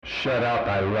Shut up,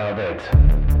 I love it.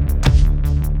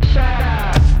 Shut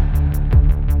up!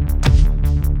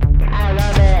 I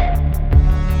love it.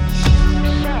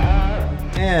 Shut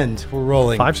up. And we're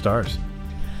rolling. 5 stars.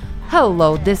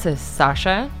 Hello, this is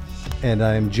Sasha. And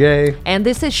I'm Jay. And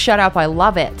this is Shut Up, I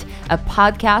Love It, a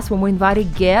podcast when we invite a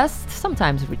guest,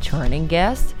 sometimes returning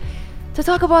guest, to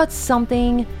talk about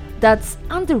something that's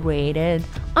underrated,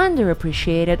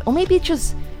 underappreciated, or maybe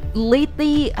just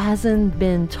lately hasn't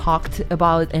been talked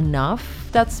about enough.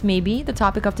 That's maybe the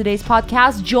topic of today's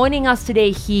podcast. Joining us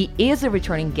today, he is a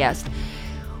returning guest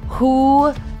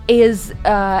who is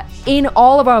in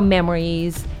all of our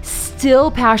memories,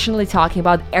 still passionately talking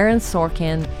about Aaron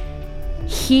Sorkin.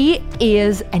 He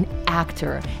is an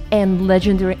actor and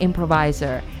legendary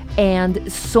improviser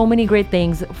and so many great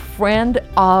things. Friend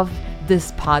of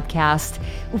this podcast.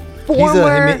 He's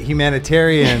a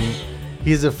humanitarian.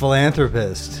 He's a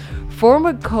philanthropist.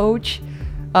 Former coach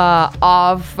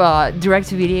of Direct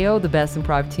to Video, the best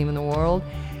improv team in the world.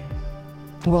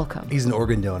 Welcome. He's an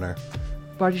organ donor.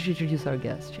 Why don't you introduce our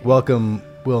guest, Jay? Welcome,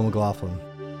 Will McLaughlin.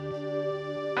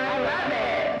 I love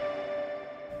it.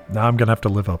 Now I'm going to have to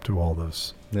live up to all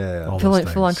those. Yeah. All those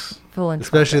things. Philanthropist.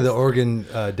 Especially the organ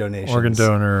donations. Organ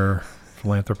donor,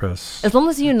 philanthropist. As long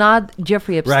as you're not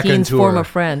Jeffrey Epstein's Raconteur. former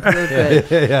friend, you're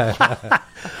good.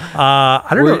 I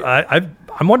don't know.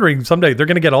 I'm wondering someday they're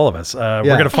going to get all of us. We're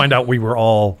going to find out we were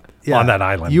all on that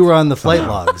island. You were on the flight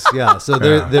logs. Yeah. So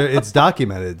it's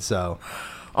documented. So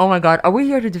Oh my God, are we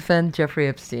here to defend Jeffrey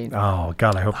Epstein? Oh,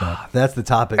 God, I hope not. that's the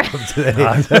topic of today.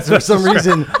 That's for some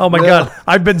reason. Oh, my Will- God.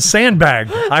 I've been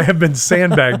sandbagged. I have been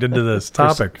sandbagged into this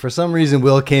topic. For some reason,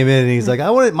 Will came in and he's like,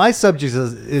 my subject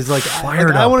is like,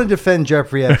 Fired I up. want to defend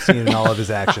Jeffrey Epstein and all of his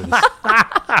actions.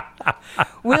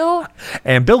 Will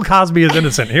And Bill Cosby is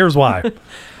innocent. Here's why.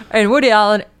 and Woody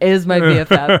Allen is my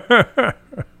BFF.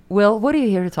 Will, what are you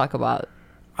here to talk about?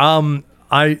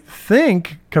 I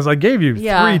think, because I gave you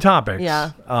 3 topics.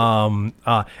 Yeah.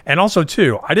 And also,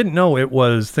 too, I didn't know it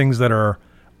was things that are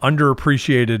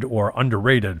underappreciated or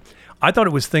underrated. I thought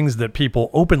it was things that people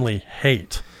openly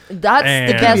hate. That's And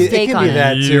the best It take can on be it.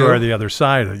 that. You too. are the other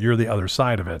side of it. You're the other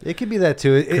side of it. It could be that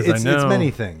too. It's know-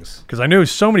 many things. Because I know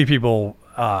so many people,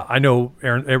 I know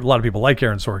a lot of people like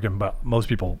Aaron Sorkin, but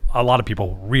a lot of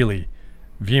people really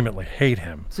vehemently hate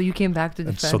him. So you came back to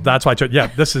defend So him? that's why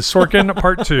this is Sorkin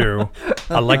Part 2,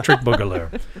 Electric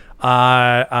Boogaloo.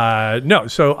 No,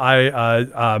 so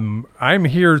I'm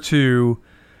here to,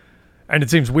 and it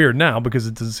seems weird now because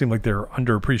it doesn't seem like they're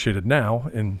underappreciated now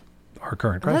in our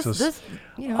current crisis. Let's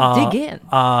dig in.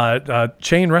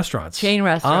 Chain restaurants. Chain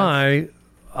restaurants.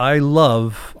 I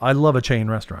love a chain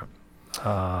restaurant.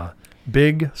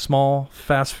 Big, small,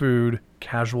 fast food,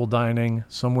 casual dining,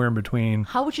 somewhere in between.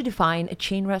 How would you define a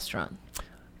chain restaurant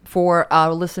for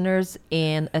our listeners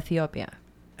in Ethiopia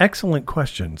Excellent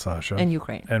question, Sasha. and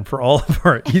Ukraine? And for all of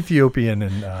our Ethiopian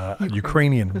and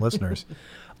Ukrainian listeners,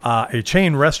 a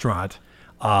chain restaurant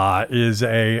is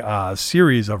a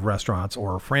series of restaurants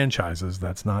or franchises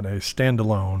that's not a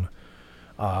standalone,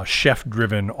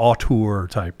 chef-driven, auteur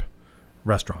type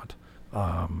restaurant.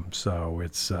 So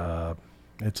it's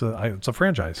a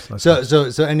franchise.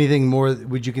 So anything more?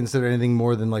 Would you consider anything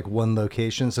more than like one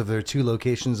location? So if there are 2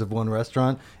 locations of one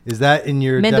restaurant, is that in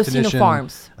your Mendocino definition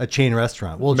Farms. a chain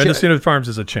restaurant? Well, Mendocino Farms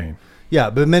is a chain.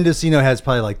 yeah, but Mendocino has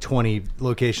probably like 20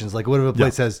 locations. Like, what if a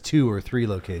place has 2 or 3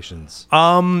 locations? Where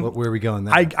are we going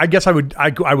there? I guess I would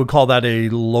call that a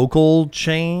local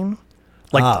chain.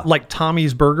 Like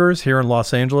Tommy's Burgers here in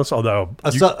Los Angeles, although A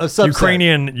subset.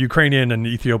 Ukrainian and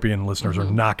Ethiopian listeners are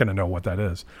not going to know what that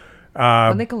is.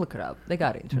 Well, they can look it up. They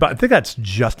got it. But I think that's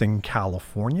just in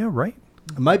California, right?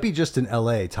 It might be just in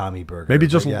L.A. Tommy Burger. Maybe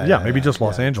just but maybe just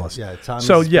Los Angeles. Yeah, Tommy's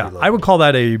so is yeah, pretty I would local.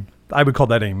 call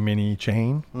that a mini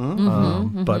chain.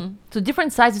 But So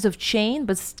different sizes of chain,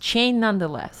 but chain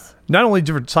nonetheless. not only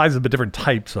different sizes, but different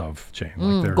types of chain.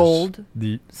 Like there's Gold,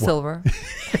 the silver.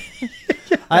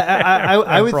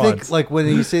 I would think Frauds. like when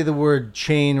you say the word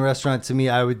chain restaurant to me,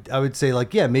 I would say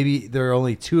like, yeah, maybe there are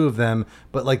only 2 of them,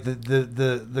 but like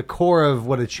the core of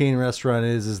what a chain restaurant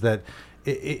is that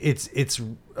it's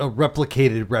a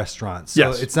replicated restaurant. So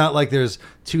Yes. it's not like there's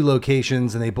 2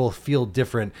 locations and they both feel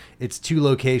different. It's 2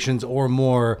 locations or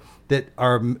more that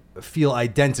feel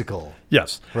identical.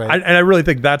 Yes, Right. and I really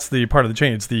think that's the part of the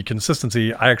chain. It's the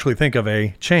consistency. I actually think of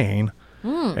a chain.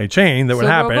 A chain that would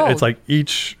Silver or happen. gold? It's like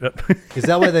each. Is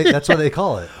that why that's what they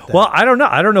call it? Well, I don't know.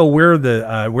 I don't know where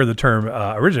the term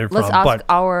originated Let's from. ask But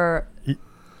our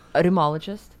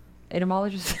etymologist.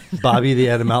 etymologist? Bobby the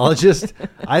etymologist.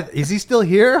 Is he still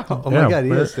here? Oh my Yeah, God, he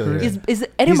where- is still here. Is giving the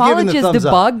etymologist thumbs the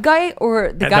up. bug guy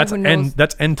or the guy who knows?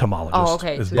 That's entomologist. Oh,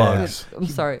 okay. Is so bugs. I'm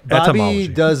sorry. Bobby Etymology.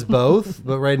 does both,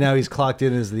 but right now he's clocked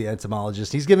in as the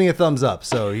entomologist. He's giving a thumbs up,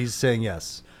 so he's saying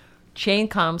yes. Chain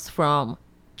comes from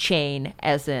chain,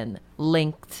 as in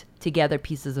linked together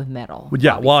pieces of metal. Well,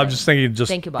 yeah. Bobby Well, I'm said. just thinking, just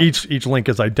Thank you, Bobby. each link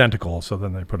is identical, so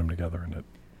then they put them together in it.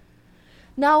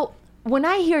 Now, when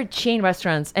I hear chain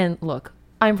restaurants, and look,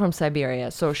 I'm from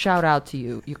Siberia, so shout out to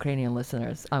you, Ukrainian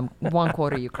listeners. I'm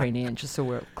 1/4 Ukrainian, just so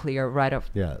we're clear right off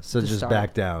Yeah, so the just start.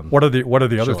 back down. What are the other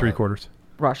Chill three out. quarters?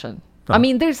 Russian. Oh. I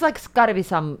mean, there's like got to be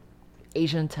some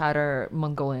Asian, Tatar,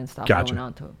 Mongolian stuff Gotcha. going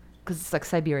on too, because it's like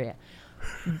Siberia.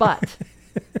 But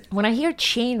when I hear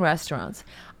chain restaurants,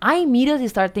 I immediately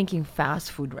start thinking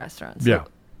fast food restaurants. Yeah. Like,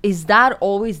 is that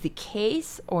always the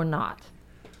case or not?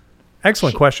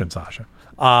 Excellent question, Sasha.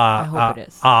 I hope it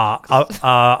is.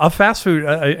 A fast food,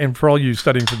 and for all you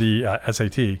studying for the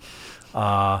SAT,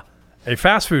 a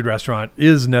fast food restaurant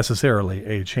is necessarily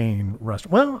a chain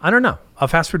restaurant. Well, I don't know. A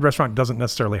fast food restaurant doesn't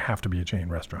necessarily have to be a chain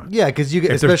restaurant. Yeah, because you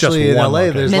get, If there's just especially in one LA,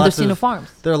 location. there's lots Mendocino of Farms.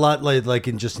 There are a lot like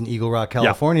in just in Eagle Rock,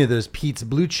 California. There's Pete's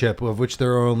Blue Chip, of which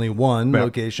there are only one Yeah.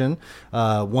 location,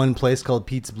 one place called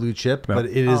Pete's Blue Chip, Yeah. but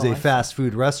it is Oh, I a see. fast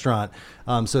food restaurant,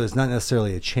 so it's not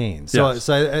necessarily a chain. So, Yes.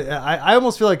 so I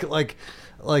almost feel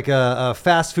like a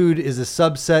fast food is a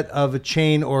subset of a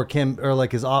chain, or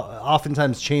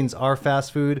oftentimes chains are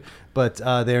fast food, but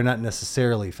they are not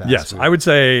necessarily fast Yes, food. I would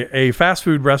say a fast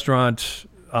food restaurant,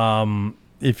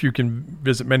 if you can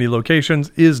visit many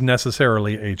locations, is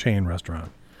necessarily a chain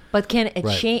restaurant. But can a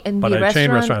Right. chain and But be a a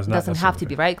chain restaurant restaurant is not doesn't have to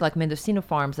be necessarily. right? Like Mendocino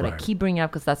Farms that I Right. keep bringing up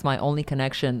because that's my only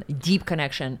connection, deep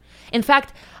connection. In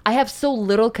fact, I have so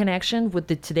little connection with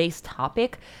today's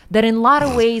topic that in a lot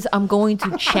of ways I'm going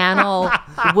to channel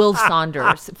Will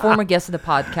Saunders, former guest of the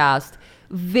podcast,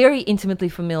 very intimately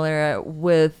familiar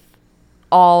with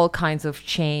all kinds of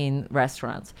chain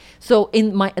restaurants. So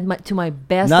in my to my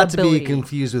best not ability, to be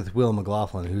confused with Will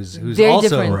McLaughlin, who's very also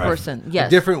different Right. person. a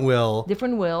Yes, different Will,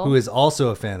 different Will. who is also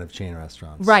a fan of chain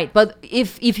restaurants. Right, but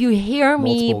if you hear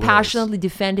me Multiple Wills. passionately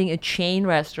defending a chain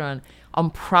restaurant, I'm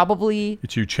probably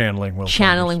It's you channeling Will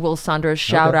channeling Saunders. Will Saunders.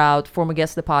 Shout Okay. out, former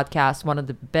guest of the podcast, one of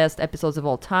the best episodes of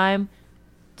all time,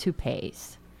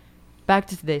 Toupees. Back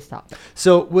to today's topic.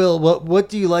 So, Will, what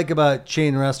do you like about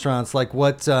chain restaurants? Like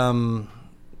what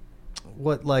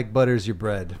like butters your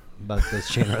bread about those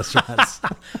chain restaurants?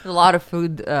 There's a lot of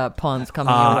food puns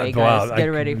coming your way, guys. Wow, Get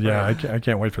ready for yeah, it. I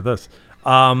can't wait for this.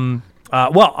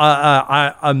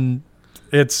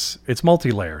 It's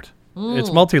multi-layered.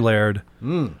 It's multi-layered,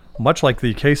 much like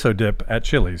the queso dip at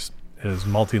Chili's is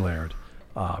multi-layered.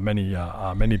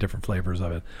 Many different flavors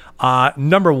of it.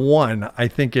 Number one, I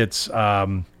think it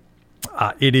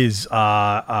is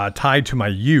tied to my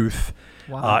youth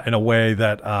in a way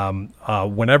that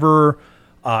whenever,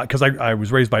 because I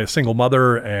was raised by a single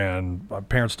mother and my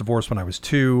parents divorced when I was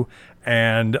 2,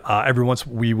 and every once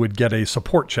we would get a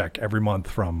support check every month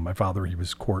from my father. He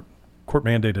was court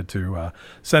mandated to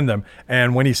send them,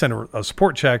 and when he sent a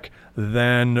support check,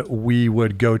 then we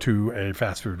would go to a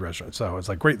fast food restaurant. So it's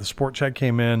like, great, the support check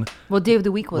came in. What day of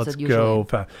the week was Let's it usually?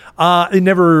 go. It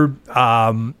never.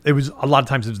 It was a lot of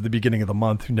times. It was the beginning of the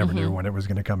month. You never knew when it was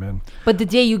going to come in. But the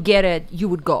day you get it, you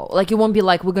would go. Like, it won't be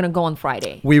like, we're going to go on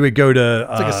Friday. We would go to.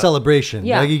 It's like a celebration.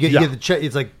 yeah. Like you Yeah. get the check.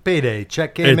 It's like payday.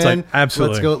 Check came It's like, in.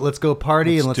 absolutely. Let's go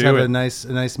party and Let's let's do have it.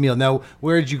 a nice meal. Now,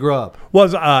 where did you grow up?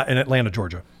 Was in Atlanta,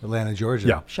 Georgia. Atlanta, Georgia.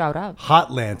 Yeah. Shout out.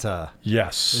 Hotlanta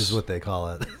Yes, is what they call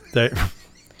it. they.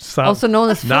 Also known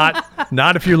as not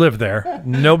if you live there.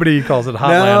 Nobody calls it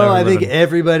Hotlanta. No, I or think living-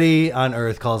 everybody on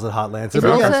Earth calls it Hotlanta. Is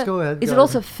But it yes, also, go ahead. is go it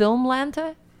also ahead.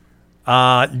 Filmlanta?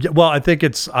 Well, I think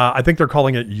it's. I think they're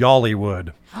calling it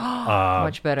Yollywood.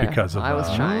 Much better. because of, I was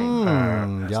uh,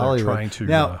 trying. so they're Yollywood. trying to,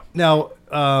 Now,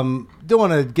 don't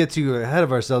want to get too ahead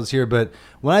of ourselves here, but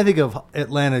when I think of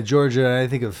Atlanta, Georgia, and I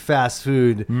think of fast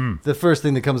food, the first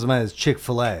thing that comes to mind is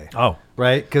Chick-fil-A. Oh.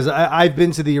 Right? Because I've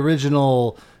been to the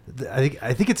original.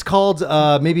 I think it's called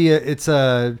it's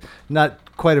not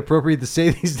quite appropriate to say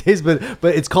these days, but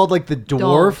it's called like the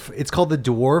dwarf. Don't. It's called the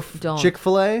dwarf Don't.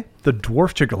 Chick-fil-A. The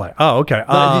dwarf Chick-fil-A. Oh, okay.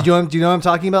 Do you know what I'm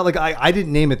talking about? Like I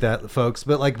didn't name it that, folks,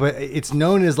 but it's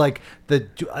known as like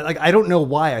I don't know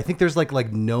why. I think there's like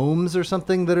gnomes or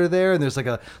something that are there, and there's like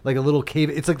a little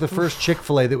cave. It's like the first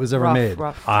Chick-fil-A that was ever Rough, made.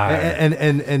 rough.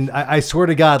 And I swear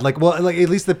to God, like at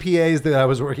least the PAs that I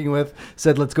was working with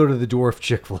said, let's go to the dwarf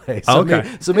Chick-fil-A. So Okay.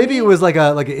 maybe it was like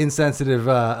an insensitive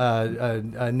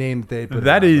name they put.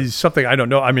 That on it. is something I don't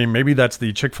know. I mean, maybe that's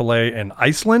the Chick-fil-A in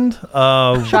Iceland.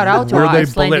 Shout out to where our they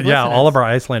Icelandic Yeah, listeners. all of our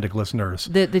Icelandic listeners.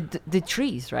 The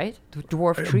trees, right? The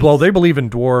dwarf trees. Well, they believe in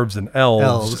dwarves and elves.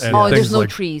 Elves, And yeah. Oh, things there's no like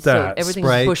trees, so that. everything's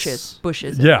Sprites.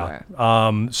 bushes. Yeah.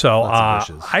 everywhere. So Lots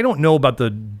of bushes. I don't know about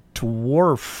the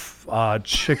dwarf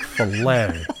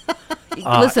Chick-fil-A.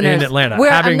 Listeners, in Atlanta, I'm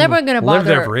having never going to lived bother.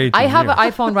 there for 18 I have years.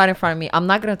 an iPhone right in front of me. I'm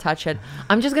not going to touch it.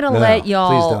 I'm just going to No, let please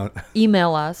y'all don't.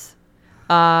 email us.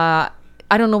 I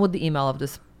don't know what the email of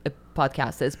this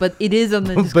podcast is, but it is on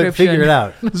the description. But figure it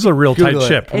out. This is a real tight Google it.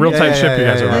 ship. It Real is. tight Yeah, ship you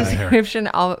yeah, guys yeah, are yeah. running here. Description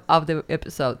of the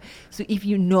episode. So if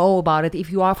you know about it,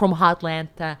 if you are from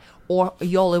Hotlanta or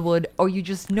Yollywood, or you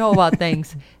just know about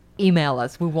things, email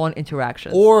us. We want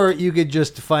interactions. Or you could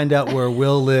just find out where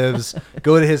Will lives,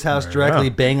 go to his house directly,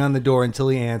 Yeah. bang on the door until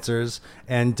he answers,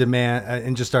 and demand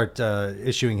and just start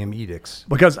issuing him edicts.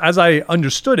 Because as I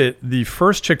understood it, the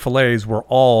first Chick-fil-A's were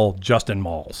all just in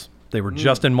malls. They were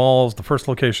just in malls. The first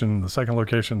location, the second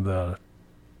location, the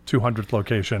 200th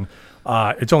location.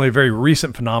 It's only a very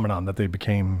recent phenomenon that they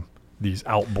became these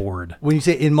outboard. When you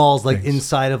say in malls, like Things.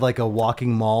 inside of like a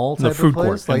walking mall The type food of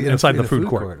place? court, Like inside in the a food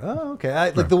court. Oh,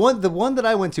 okay. Like the one that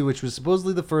I went to, which was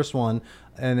supposedly the first one,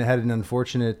 and it had an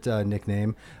unfortunate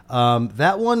nickname.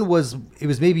 That one was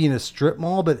maybe in a strip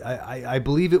mall, but I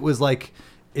believe it was like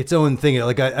its own thing.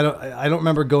 Like I don't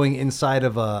remember going inside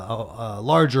of a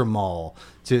larger mall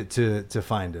to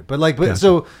find it. But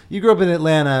so you grew up in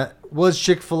Atlanta. Was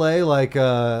Chick-fil-A like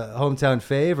a hometown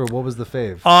fave, or what was the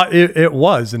fave? It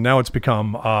was, and now it's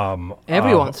become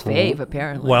Everyone's fave,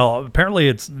 apparently. Well, apparently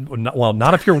it's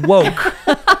not if you're woke.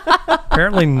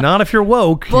 Apparently not if you're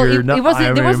woke. Well, you're it not, was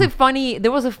I there was mean,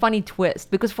 a funny twist,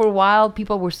 because for a while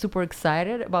people were super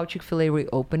excited about Chick-fil-A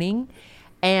reopening,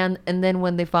 and then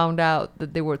when they found out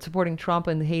that they were supporting Trump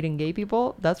and hating gay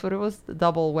people, that's what it was, the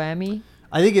double whammy.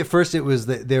 I think at first it was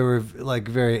that they were like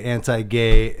very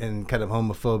anti-gay and kind of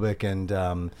homophobic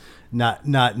and not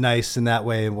nice in that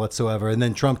way whatsoever. And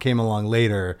then Trump came along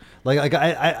later. Like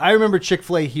I remember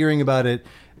Chick-fil-A hearing about it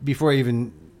before I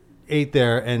even ate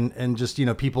there, and just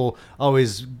people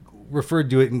always referred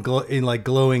to it in like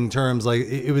glowing terms. Like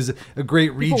it was a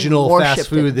great regional fast worshipped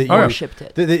food it. that Worshipped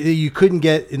it. that you couldn't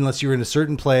get unless you were in a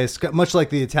certain place, much like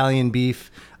the Italian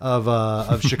beef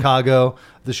of Chicago,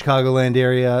 the Chicagoland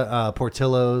area,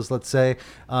 Portillo's, let's say.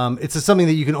 It's something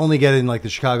that you can only get in like the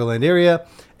Chicagoland area,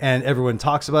 and everyone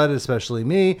talks about it, especially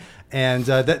me. And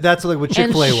that's like what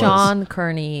Chick-fil-A And was. Sean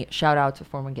Kearney, shout out to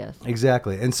former guest.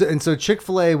 Exactly. And so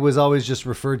Chick-fil-A was always just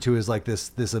referred to as like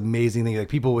this amazing thing. Like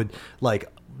people would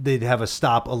they'd have a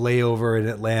layover in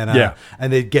Atlanta, Yeah.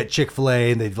 and they'd get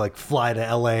Chick-fil-A and they'd like fly to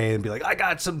LA and be like, I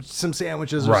got some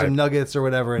sandwiches or Right. some nuggets or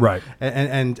whatever. And, Right.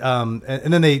 And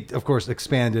then they of course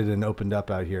expanded and opened up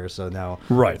out here. So now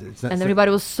Right. it's not, And everybody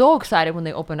was so excited when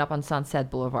they opened up on Sunset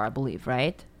Boulevard, I believe,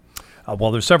 right? well,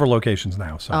 there's several locations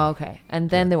now. So. Oh, okay. And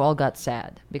then they all got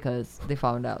sad because they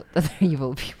found out that they're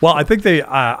evil people. Well, I think they.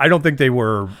 I don't think they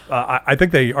were. I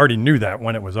think they already knew that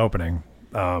when it was opening.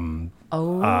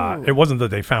 It wasn't that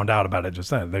they found out about it just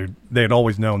then. They had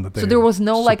always known that they. So there was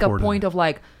no like a supported point it. of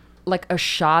like a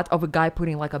shot of a guy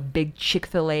putting like a big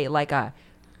Chick-fil-A like a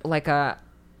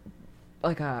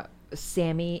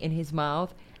Sammy in his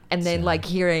mouth, and then like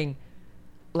hearing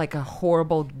like a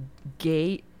horrible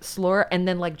gay slur and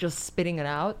then like just spitting it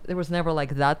out. There was never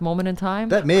like that moment in time.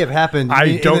 that may have happened.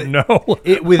 I don't know.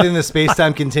 Within the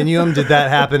space-time continuum, did that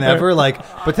happen ever? Like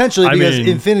potentially, I because mean-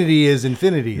 infinity is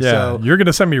infinity. Yeah, So you're going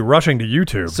to send me rushing to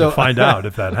YouTube So- to find out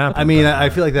if that happened. I mean, but, I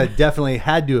feel like that definitely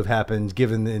had to have happened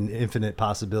given the infinite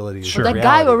possibilities. Sure. That of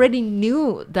guy reality. already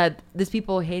knew that these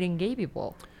people hating gay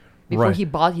people before Right. he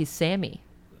bought his Sammy.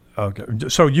 okay.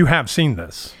 So you have seen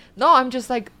this. No, I'm just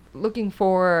like looking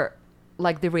for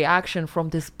like the reaction from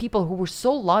these people who were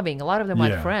so loving. A lot of them my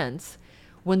Yeah. friends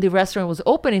when the restaurant was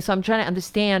opening. So I'm trying to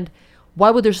understand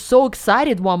why were they so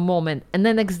excited one moment and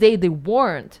the next day they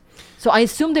weren't. So I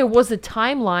assume there was a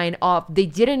timeline of they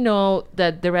didn't know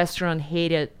that the restaurant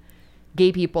hated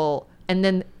gay people, and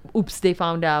then oops, they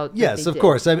found out. that Yes, they of did.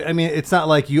 course. I mean, it's not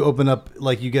like you open up,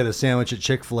 like you get a sandwich at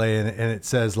Chick-fil-A and it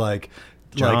says like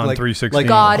John like 3:16.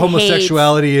 God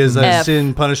homosexuality is a F.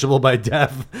 sin punishable by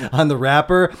death on the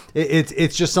wrapper.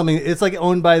 It's just something. It's like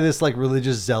owned by this like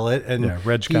religious zealot and Yeah,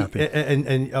 Reg Cathy.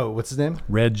 and oh, what's his name?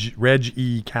 Reg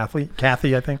E.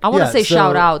 Kathy, I think. I want to Yeah, say so-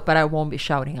 shout out, but I won't be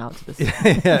shouting out to this.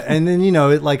 Yeah, and then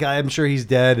like I'm sure he's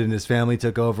dead and his family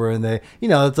took over and they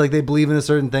it's like they believe in a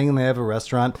certain thing and they have a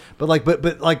restaurant, but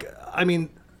like I mean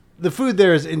the food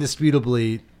there is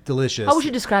indisputably delicious. How would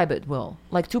you describe it, Will?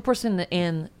 Like 2%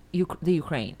 in the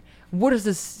Ukraine. what is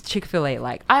this Chick-fil-A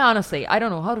like? I don't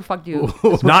know how the fuck do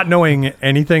you. Not knowing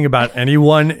anything about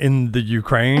anyone in the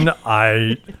Ukraine,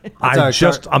 I our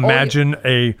just chart. imagine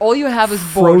a All you have is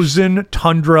borscht. frozen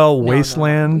tundra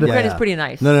wasteland. Ukraine is pretty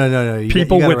nice. No.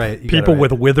 People you got with it right. You got it people right.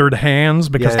 with withered hands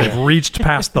because Yeah, they've yeah. reached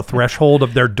past the threshold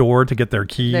of their door to get their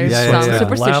keys. There's Yeah, some yeah.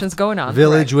 superstitions Left. going on.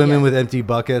 village Correct, women yeah. with empty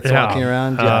buckets walking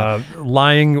around. Yeah.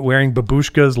 Lying, wearing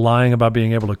babushkas, lying about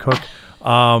being able to cook.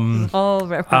 All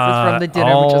references from the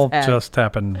dinner all we just had. just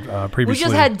happened We previously.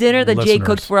 just had dinner that Jay listeners.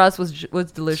 cooked for us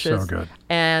was delicious. So good.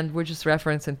 And we're just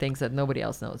referencing things that nobody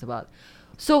else knows about.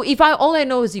 So if all I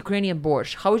know is Ukrainian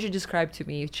borscht, how would you describe to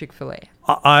me Chick-fil-A?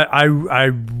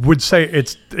 I would say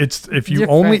it's if you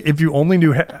Different. only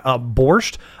knew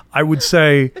borscht, I would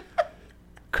say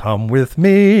come with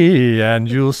me and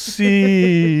you'll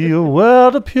see a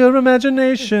world of pure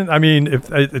imagination. I mean, if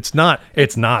it's not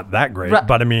that great, Right.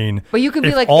 but I mean, But you could be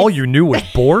if like, all it's- you knew was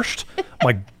borscht,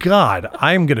 my God,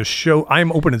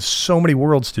 I'm opening so many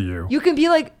worlds to you. You can be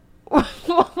like,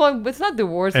 well, it's not the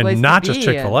worst place And not to just be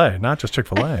Chick-fil-A, not just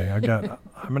Chick-fil-A.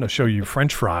 I'm going to show you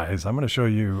French fries. I'm going to show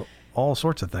you all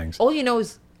sorts of things. All you know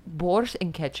is borscht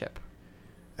and ketchup.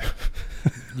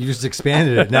 You just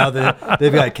expanded it. Now that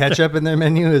they've got ketchup in their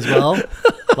menu as well.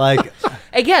 Like,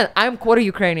 Again, I'm quarter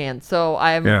Ukrainian, so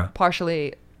I'm Yeah.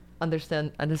 partially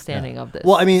understanding of this.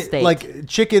 well, I mean, state. like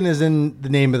chicken is in the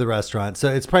name of the restaurant, so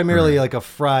it's primarily like a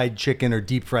fried chicken or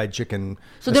deep fried chicken.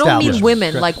 So they don't mean establishment.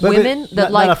 women, Correct. like But women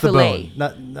that like off the filet.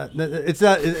 bone. Not, it's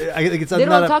not. I think it's they're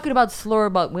not. not talking about slur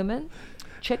about women.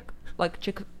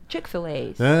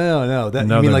 Chick-fil-A's. No. That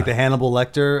No, you mean they're like not. the Hannibal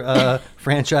Lecter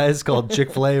franchise called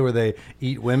Chick-fil-A, where they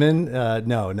eat women?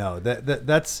 No.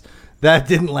 That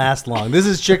didn't last long. This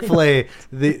is Chick-fil-A,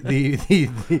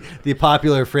 the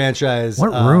popular franchise. What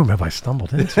room have I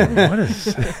stumbled into? What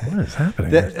is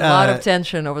happening? that- A lot of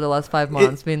tension over the last 5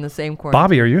 months being in the same corner.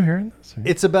 Bobby, are you hearing this?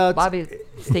 It's about Bobby's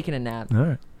taking a nap. All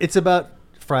right. it's about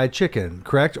fried chicken,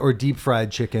 correct? Or deep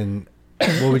fried chicken?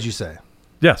 What would you say?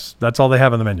 Yes, that's all they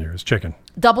have on the menu is chicken.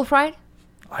 Double fried?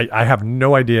 I have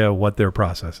no idea what their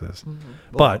process is,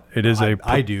 but it is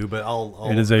I do, but I'll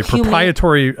it is a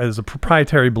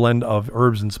proprietary blend of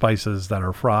herbs and spices that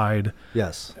are fried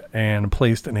yes. and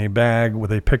placed in a bag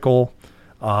with a pickle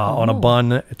on a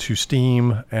bun to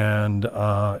steam and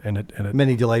it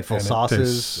Many delightful and it sauces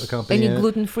tastes- accompany Any it.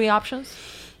 gluten-free options?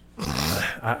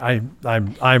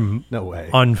 I'm No way.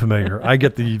 unfamiliar. I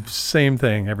get the same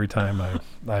thing every time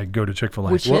I go to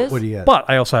Chick-fil-A. Which What is? do you get? But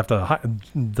I also have to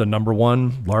the number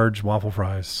one large waffle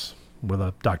fries with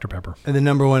a Dr. Pepper. And the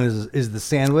number one is the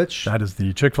sandwich. That is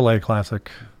the Chick-fil-A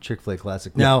classic. Chick-fil-A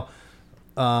classic. Now,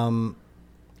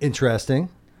 interesting,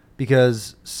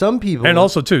 because some people And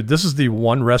also, too, this is the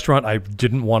one restaurant I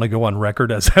didn't want to go on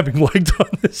record as having liked on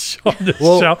this show.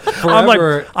 Well,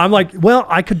 forever- I'm like, well,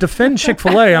 I could defend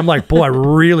Chick-fil-A. I'm like, boy, I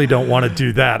really don't want to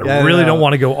do that. I Yeah, really no. don't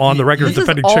want to go on the record This is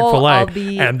defending all Chick-fil-A. I'll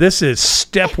be- And this is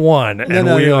step one. And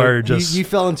we are just, you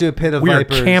fell into a pit of we are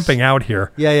vipers. camping out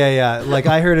here. Yeah. Like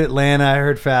I heard Atlanta, I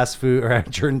heard fast food or I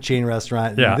heard chain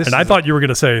restaurant. Yeah, This and I is thought you were going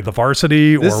to say the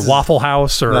Varsity or This is- Waffle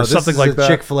House or no, this something is like a that.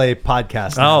 Chick-fil-A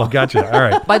podcast. now. Oh, gotcha. All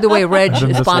right. By the way, Reg is been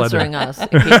misled sponsoring us. In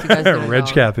case you guys didn't Reg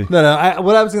know. Kathy. No.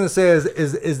 What I was going to say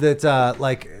is that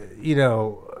like you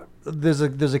know, there's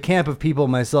a camp of people,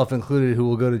 myself included, who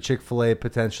will go to Chick-fil-A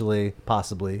potentially,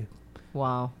 possibly,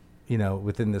 Wow. you know,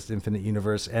 within this infinite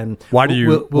universe. And Why do you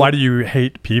we'll- why do you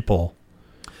hate people?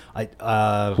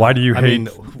 Why do you I hate mean,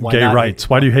 why gay not rights?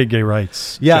 Why do you hate gay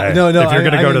rights? Yeah, Jay? no. If you're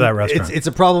going to I go to mean, that restaurant, it's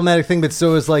a problematic thing, but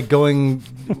so is like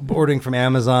ordering from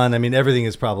Amazon. I mean, everything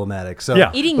is problematic. So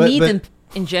Yeah. Eating but- meat but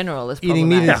in general is eating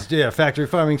meat problematic. is factory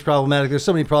farming is problematic. There's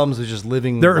so many problems with just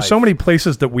living. there are life. so many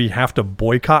places that we have to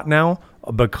boycott now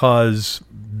because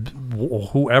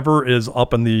whoever is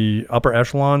up in the upper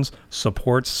echelons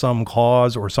supports some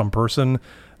cause or some person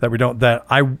that we don't. That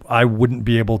I wouldn't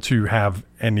be able to have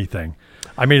anything.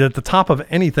 I mean, at the top of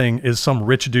anything is some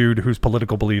rich dude whose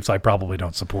political beliefs I probably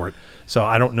don't support. So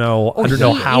I don't know. I don't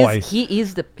know how He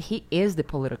is the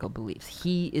political beliefs.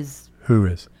 He is Who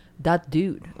is? that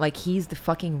dude. Like he's the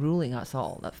fucking ruling us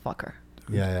all. That fucker.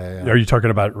 Yeah. Are you talking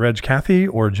about Reg Kathy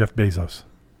or Jeff Bezos?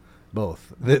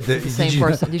 Both. Did same you-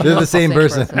 person. Did you They're know the it's same the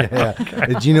person. same Yeah.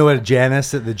 Do you know what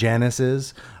the Janus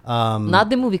is? Not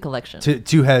the movie collection.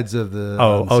 Two heads of the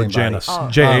same Janus.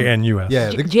 body. Janus.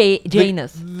 Yeah,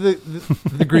 Janus.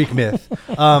 the Greek myth.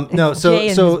 No, so Jay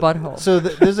and so his butthole. so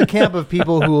there's a camp of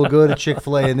people who will go to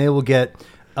Chick-fil-A and they will get,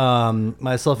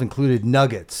 myself included,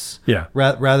 nuggets. Yeah.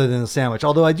 Rather than a sandwich.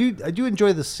 Although I do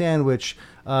enjoy the sandwich.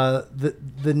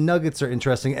 the nuggets are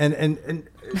interesting, and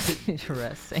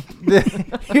Interesting.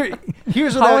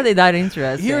 here's what How I, are they that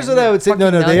interesting? Here's what I would say.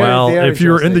 No, Fucking they nuggets. are. Well, if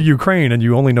you're in the interesting. Ukraine and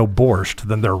you only know borscht,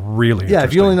 then they're really Yeah,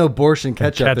 if you only interesting. know borscht and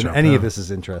ketchup, then ketchup, any yeah. of this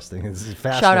is interesting. It's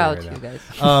fascinating. Shout out right to you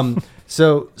now. guys.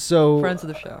 So Friends of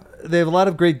the show. they have a lot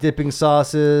of great dipping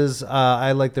sauces.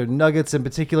 I like their nuggets in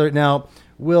particular. Now,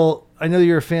 Will, I know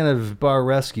you're a fan of Bar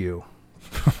Rescue.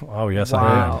 Oh yes,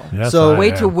 Wow. I am. Yes, So- I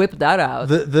Way am. to whip that out.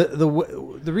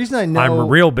 The reason I know I'm a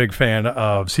real big fan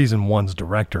of season 1's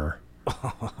director,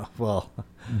 well,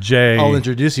 Jay. I'll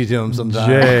introduce you to him sometime.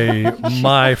 Jay,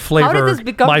 my flavor, this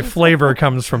become my this? flavor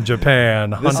comes from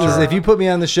Japan. This Hunter. is if you put me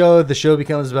on the show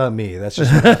becomes about me. That's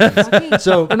just what happens.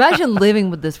 So Imagine living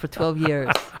with this for 12 years.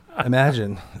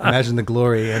 imagine the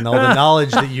glory and all the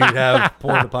knowledge that you have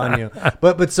poured upon you.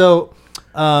 But so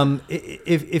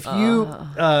if you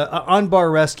on Bar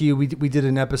Rescue, we did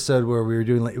an episode where we were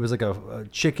doing it was like a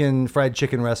fried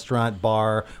chicken restaurant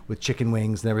bar with chicken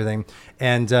wings and everything,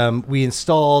 and we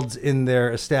installed in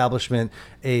their establishment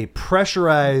a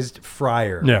pressurized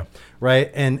fryer. Yeah.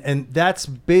 Right, and that's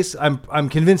I'm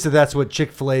convinced that that's what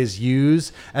Chick-fil-A's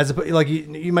use as a like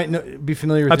you might be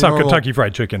familiar with. That's the how normal- Kentucky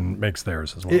Fried Chicken makes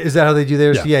theirs as well. Is that how they do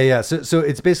theirs? Yeah. Yeah. So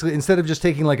it's basically instead of just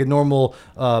taking like a normal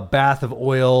bath of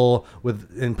oil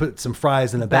and put some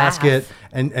fries in a Bath. basket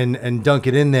and dunk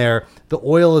it in there, the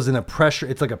oil is in a pressure.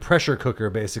 It's like a pressure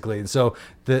cooker basically, and so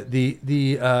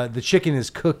the chicken is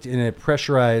cooked in a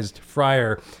pressurized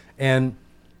fryer and.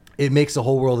 It makes a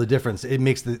whole world of difference. It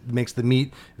makes the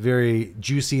meat very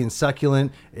juicy and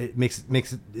succulent. It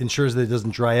ensures that it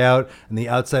doesn't dry out, and the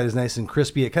outside is nice and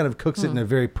crispy. It kind of cooks it in a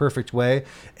very perfect way,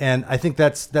 and I think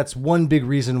that's one big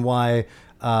reason why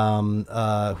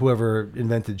whoever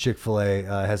invented Chick-fil-A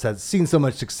has seen so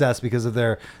much success because of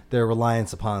their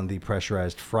reliance upon the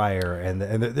pressurized fryer and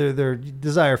their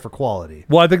desire for quality.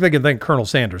 Well, I think they can thank Colonel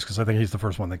Sanders because I think he's the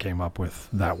first one that came up with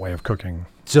that way of cooking.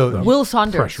 So Will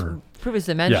Saunders, pressure.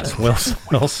 previously mentioned. Yes,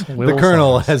 Will the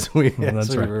Colonel, Sanders. as we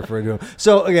that's right. refer to him.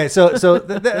 So okay, so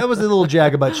that was a little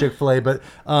jag about Chick-fil-A,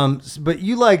 but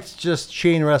you liked just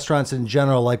chain restaurants in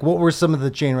general. Like, what were some of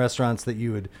the chain restaurants that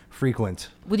you would frequent?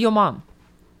 With your mom.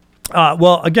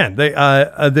 Well, again,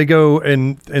 they go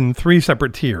in 3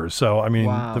 separate tiers. So I mean,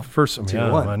 Wow. the first Tier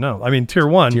one. I know. I mean, tier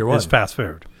one Tier one. is fast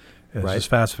food. It's Right. just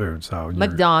fast food. So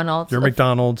McDonald's. your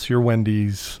McDonald's, your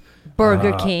Wendy's.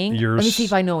 Burger King. your Let me s- see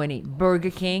if I know any.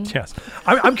 Burger King. Yes,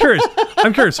 I'm curious.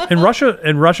 I'm curious. In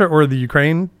Russia or the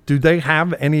Ukraine, do they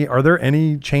have any? Are there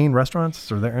any chain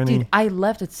restaurants? Are there any? Dude, I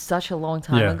left it such a long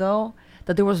time Yeah. ago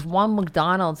that there was one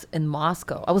McDonald's in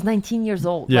Moscow. I was 19 years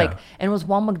old. Yeah. And it was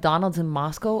one McDonald's in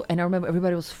Moscow, and I remember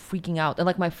everybody was freaking out. And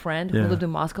like my friend who Yeah. lived in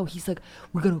Moscow, he's like,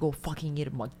 "We're gonna go fucking eat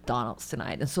at McDonald's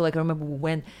tonight." And so like I remember we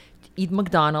went to eat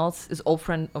McDonald's. This old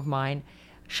friend of mine,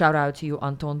 shout out to you,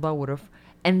 Anton Baurov.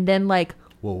 And then like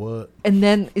Well, what? and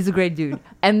then he's a great dude.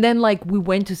 And then like we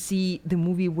went to see the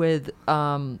movie with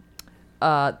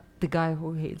the guy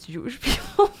who hates Jewish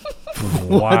people.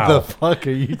 What the fuck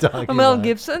are you talking Mel about?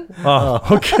 Gibson. Oh,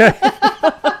 okay.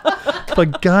 The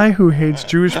guy who hates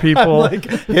Jewish people. Like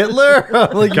Hitler?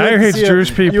 Like, Guy you who went to hates see Jewish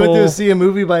You went people. to see a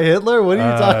movie by Hitler? What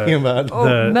are you talking about? Oh,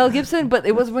 The- Mel Gibson, but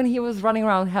it was when he was running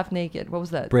around half naked. What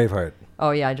was that? Braveheart.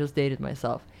 Oh yeah, I just dated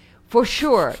myself. For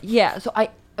sure. Yeah. So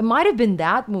it might have been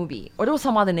that movie, or there was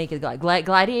some other naked guy.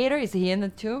 Gladiator, is he in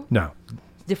it too? No,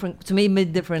 Different. To me,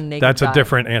 different naked. that's guy. a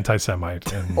different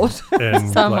anti-Semite in, Also in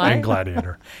Semite?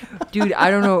 Gladiator. Dude, I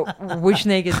don't know which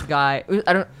naked guy.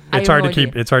 I don't. I It's have hard no to keep.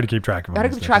 idea. It's hard to keep track of. Gotta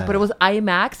them. keep track, but it was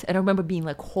IMAX, and I remember being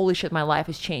like, "Holy shit, my life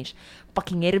has changed."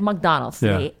 Fucking ate at McDonald's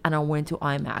Yeah. today, and I went to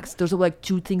IMAX. Those are like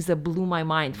 2 things that blew my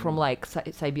mind from like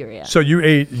Siberia. So you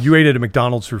ate at a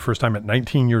McDonald's for your first time at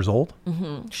 19 years old?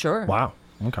 Sure. Wow.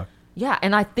 Okay. Yeah,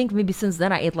 and I think maybe since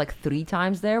then I ate like 3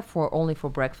 times there only for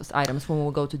breakfast items when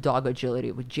we'll go to Dog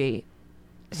Agility with Jay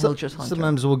Hilgers Hunter.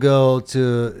 Sometimes we'll go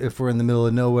to, if we're in the middle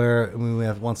of nowhere and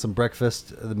we want some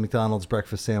breakfast, the McDonald's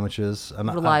breakfast sandwiches.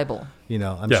 Reliable.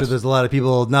 I'm Yes. sure there's a lot of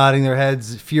people nodding their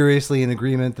heads furiously in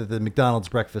agreement that the McDonald's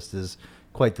breakfast is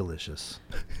quite delicious.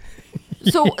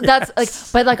 So that's like,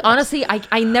 but like honestly,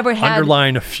 I never had.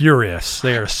 Underline furious.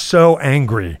 They are so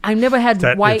angry. I never had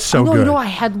That White. it's so no, good. I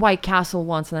had White Castle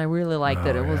once, and I really liked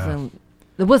it. Oh, It yeah. wasn't.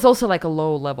 It was also like a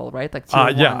low level, right? Like tier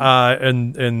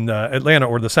 1. In Atlanta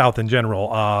or the South in general,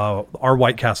 our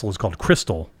White Castle is called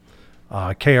Crystal,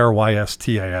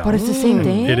 Krystal. But it's the same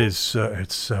thing. It is.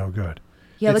 It's so good.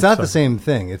 Yeah, it's like- not the same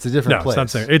thing. It's a different No, place. it's not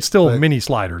the same. It's still But- mini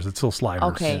sliders. It's still sliders.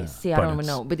 Okay, see, I But don't even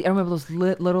it's- know, but I remember those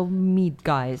little meat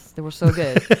guys. They were so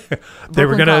good. They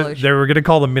were Brooklyn gonna College. they were gonna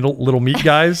call them little meat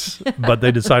guys, but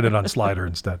they decided on slider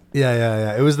instead.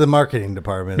 Yeah. It was the marketing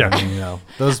department. Yeah. I mean,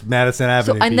 those Madison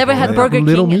So Avenue. I never people, had they- Burger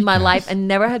Little King in meat my guys. life. I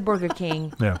never had Burger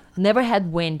King. Yeah. Never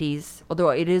had Wendy's, although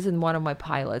it is in one of my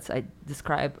pilots. I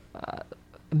describe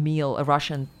a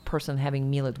Russian person having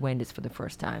meal at Wendy's for the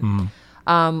first time.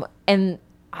 And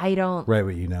I don't. Right,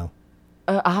 what you know.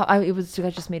 I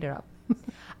just made it up.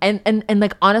 and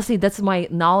like honestly, that's my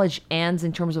knowledge ends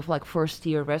in terms of like first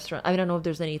tier restaurant. I don't know if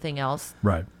there's anything else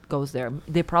Right. goes there.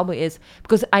 There probably is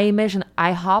because I imagine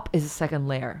IHOP is a second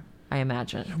layer. I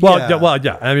imagine. Well, Yeah.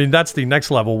 yeah. I mean, that's the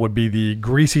next level. Would be the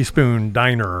Greasy Spoon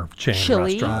Diner chain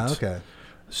Chili's. restaurant. Okay.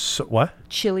 So, what?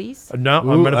 Chili's. No,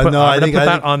 Ooh, I'm gonna put, no, I'm I gonna think- put I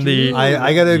that think- on the.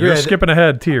 I gotta agree. You're I- skipping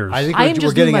ahead tiers. I think I am we're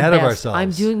just getting doing my ahead of best. ourselves.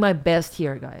 I'm doing my best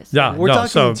here, guys. yeah, We're no, talking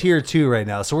so tier 2 right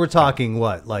now. So we're talking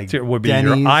what? Like tier would be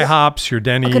Denny's? your IHOPs, your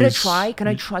Denny's. Can I try? Can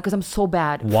I try? Because I'm so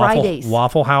bad. Waffle, Fridays.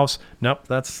 Waffle House. Nope,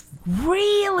 that's.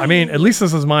 Really? I mean, at least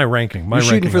this is my ranking. My You're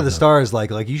shooting ranking for of the them. stars.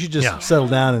 Like you should just Yeah. settle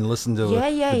down and listen to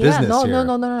Yeah. the business No, here.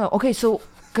 no. Okay, so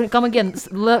come again.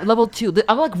 Level 2.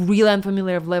 I'm like really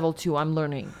unfamiliar with level 2. I'm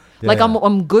learning. Like Yeah.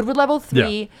 I'm good with level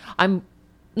 3. Yeah. I'm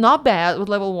not bad with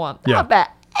level 1. Yeah. Not bad.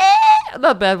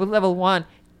 Not bad with level 1.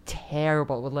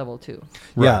 Terrible with level 2.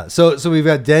 Yeah. So we've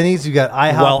got Denny's. You got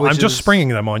IHOP. Well, which I'm just is springing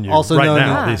them on you also right known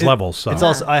now. as- These levels. So. It's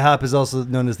also IHOP is also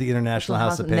known as the International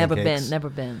House of Never Pancakes. been. Never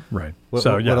been. right. What-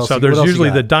 so what yeah. else So you- there's what else you usually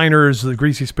got? the diners, the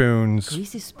Greasy Spoons,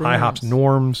 Greasy Spoons. IHOPs,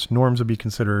 Norms would be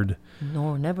considered.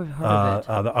 No, never heard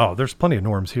of it. There's plenty of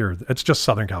Norms here. It's just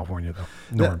Southern California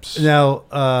though. Norms. Now,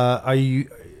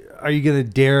 are you gonna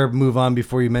dare move on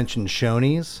before you mention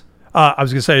Shoney's? I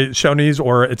was gonna say Shoney's,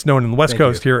 or it's known in the West Thank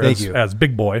Coast you. here Thank you. as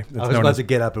Big Boy. It's I was known about as, to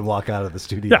get up and walk out of the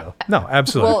studio. yeah, no,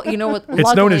 absolutely. Well, you know what?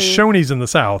 It's known as luckily- Shoney's in the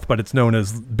South, but it's known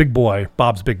as Big Boy,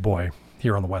 Bob's Big Boy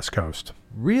here on the West Coast.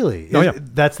 Really? Oh,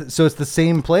 yeah. So it's the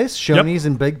same place, Shoney's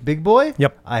and Big Boy.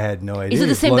 Yep. I had no idea. Is it the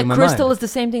You're same? blowing That my Crystal mind. is the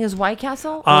same thing as White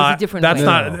Castle, or is it different? That's way?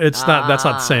 not. It's not. That's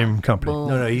not the same company. boom.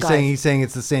 No, he's Guys, saying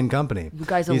it's the same company. You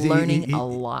guys are He's- learning a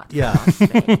lot. Yeah.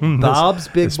 Bob's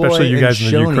Big Boy, Especially you and guys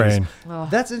in the Shoney's. Ukraine.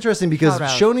 That's interesting because Shout out.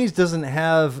 Shoney's doesn't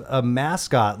have a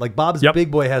mascot. Like Bob's Yep. Big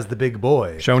Boy has the Big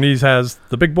Boy. Shoney's has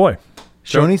the Big Boy.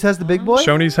 Shoney's has the Big Boy.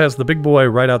 Shoney's has the Big Boy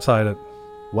right outside it.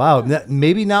 Wow,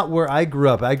 maybe not where I grew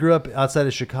up. I grew up outside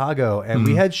of Chicago, and Mm-hmm.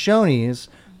 we had Shoney's.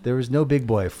 There was no Big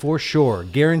Boy for sure,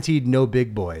 guaranteed no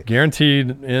Big Boy.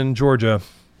 Guaranteed in Georgia.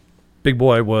 Big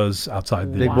Boy was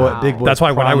outside the. Big Wow. Big Boy. That's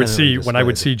why when I would see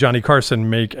prominently see Johnny Carson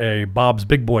make a Bob's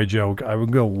Big Boy joke, I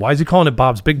would go, "Why is he calling it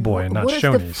Bob's Big Boy and not What is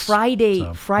Shoney's?"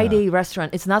 the Friday So,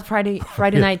 restaurant? It's not Friday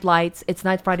Night Lights. It's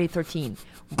not Friday 13.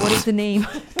 What is the name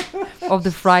of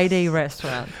the Friday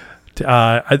restaurant?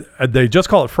 they just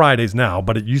call it Fridays now,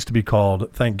 but it used to be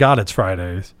called Thank God It's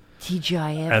Fridays,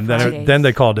 TGIF. and Fridays. then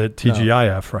they called it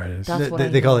TGIF Fridays. That's what I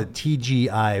They call know. it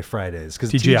TGI Fridays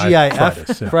because TGI TGIF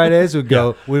Fridays, Fridays, yeah. would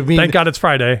go would mean Thank God It's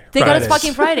Friday. Thank God it's Fridays.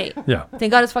 fucking Friday. Yeah,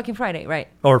 Thank God it's fucking Friday. Right.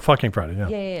 or fucking Friday. Yeah,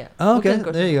 Yeah. Oh, okay, Of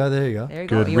course. there you go. There you go. There you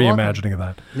go. good You're welcome. reimagining of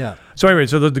that. Yeah. So anyway,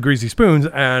 so the Greasy Spoons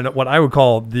and what I would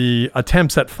call the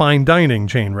attempts at fine dining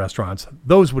chain restaurants,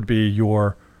 those would be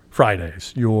your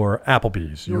Fridays, your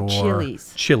Applebee's, Your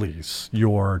Chili's.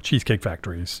 your Cheesecake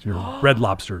Factories, your Red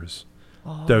Lobsters,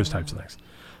 those types of things.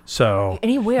 So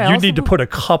Anywhere you else need to would- put a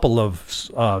couple of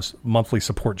monthly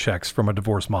support checks from a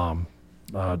divorced mom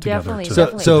together. Definitely, to-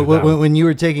 definitely. So to do that. when you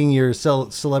were taking your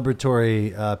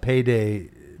celebratory payday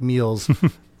meals,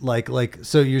 like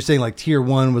so you're saying like tier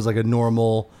 1 was like a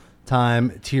normal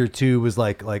time. Tier 2 was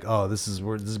like oh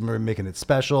we're making it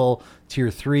special. Tier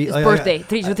 3 It's birthday.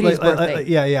 Tier 3 is birthday.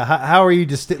 Yeah. How are you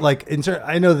just like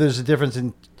I know there's a difference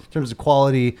in terms of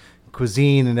quality,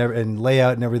 cuisine, and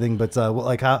layout and everything, but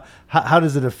like how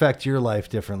does it affect your life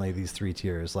differently? These 3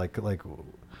 tiers, like.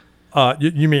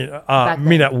 you mean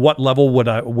then. at what level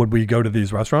would we go to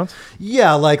these restaurants?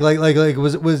 Yeah, like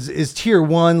is tier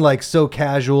 1 like so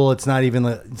casual it's not even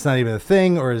a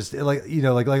thing, or is it like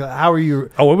like how are you?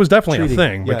 Oh, it was definitely treating a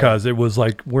thing it, yeah. because it was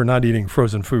like we're not eating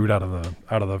frozen food out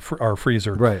of our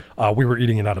freezer. Right. We were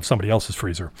eating it out of somebody else's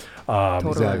freezer,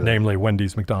 Exactly. namely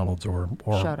Wendy's, McDonald's, or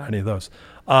Shout out. any of those.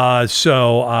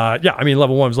 Yeah, I mean,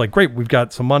 level 1 was like, great, we've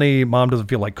got some money. Mom doesn't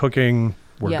feel like cooking.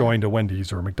 we're Yeah. going to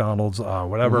Wendy's or McDonald's,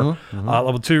 whatever.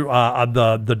 Level 2,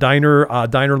 the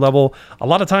diner level. A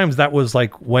lot of times that was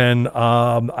like when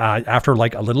after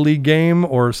like a Little League game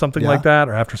or something Yeah. like that,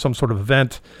 or after some sort of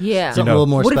event. Yeah. Something a little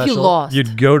more what special. if you lost?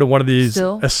 You'd go to one of these,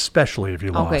 Still? especially if you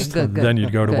Okay, lost. good, Then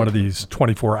you'd go to good. one of these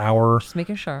 24-hour Just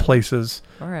making sure. places,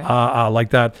 All right. like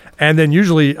that. And then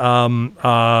usually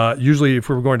if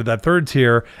we were going to that third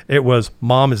tier, it was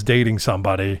mom is dating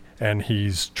somebody and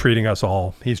he's treating us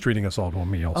all to a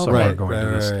meal. So right, we're going to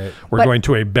right, this. right. We're But- going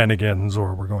to a Bennigan's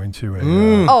or we're going to a.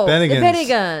 Oh, Bennigan's.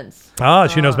 the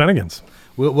Bennigan's. She knows Bennigan's.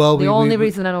 Well, The we, only we,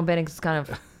 reason I know Bennigan's is kind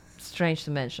of strange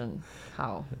to mention.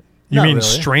 How? You Not mean really.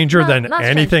 stranger Not- than not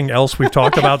strange. anything else we've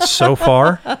talked about so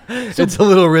far? it's a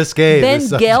little risque. Ben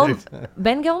this Gelman. subject.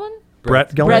 Ben Gelman.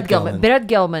 Brett Gelman? Brett Gelman. Gelman. Brett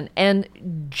Gelman and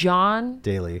John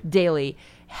Daly. Daly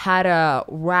had a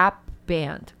rap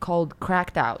band called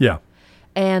Cracked Out. Yeah.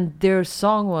 And their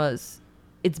song was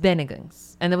 "It's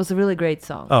Bennigan's," and it was a really great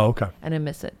song. Oh, okay. And I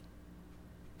miss it.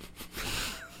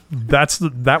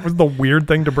 That was the weird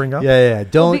thing to bring up. Yeah.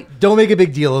 Don't make a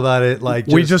big deal about it. Like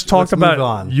We just talked let's move about.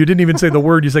 on. You didn't even say the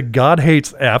word. You said God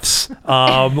hates F's.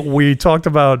 We talked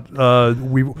about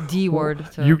D word.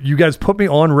 So. You guys put me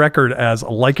on record as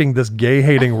liking this gay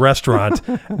hating restaurant,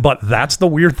 but that's the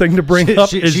weird thing to bring up.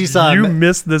 She Is saw you Me-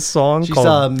 missed this song She called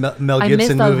saw a Mel I Gibson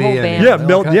missed that movie. whole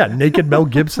and- band. Naked Mel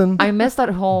Gibson. I missed that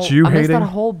whole. Jew I missed hating? that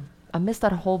whole. I missed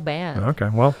that whole band. Okay,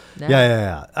 well,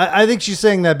 Yeah. I think she's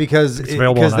saying that because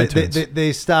available on they, iTunes.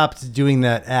 they stopped doing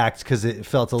that act because it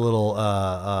felt a little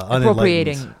unenlightened.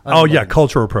 Appropriating. oh yeah, Unenlightened.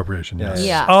 cultural appropriation. Yes.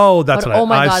 Yeah. Oh, that's but what oh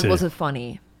my I God, see. was it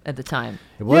funny at the time?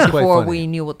 It was quite Before funny. we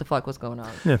knew what the fuck was going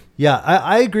on. Yeah,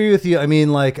 I agree with you. I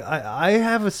mean, like I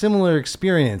have a similar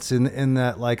experience in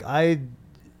that like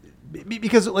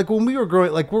because like when we were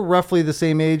growing, like we're roughly the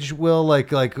same age, Will, like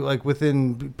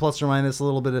within plus or minus a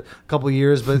little bit, a couple of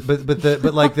years, but we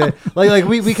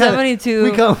kind of 72,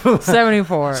 we come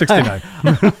 74. 69.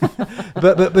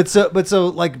 but so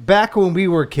like back when we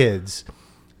were kids,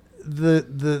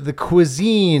 the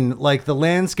cuisine, like the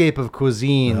landscape of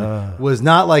cuisine was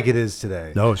not like it is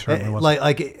today. No, it certainly wasn't.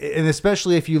 Like and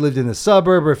especially if you lived in a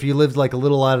suburb or if you lived like a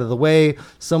little out of the way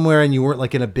somewhere and you weren't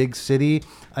like in a big city.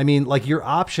 I mean, like your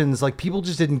options, like people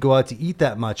just didn't go out to eat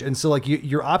that much. And so like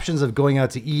your options of going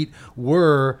out to eat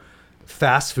were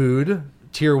fast food,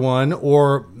 tier 1,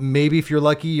 or maybe if you're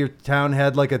lucky, your town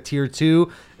had like a tier 2.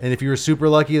 And if you were super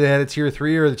lucky, they had a tier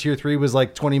 3, or the tier 3 was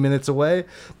like 20 minutes away.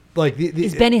 Like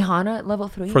Is Benihana at level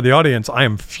 3? For the audience, I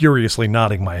am furiously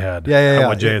nodding my head Yeah. at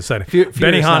what Jay is saying. Furious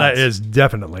Benihana nods. is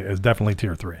definitely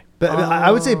tier 3. But I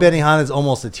would say Benihana is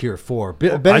almost a tier 4.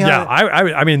 Benihana,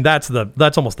 Yeah, I mean that's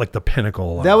almost like the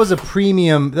pinnacle. Of, that was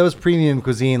premium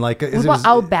cuisine. Like What about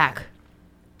Outback?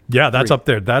 yeah, that's up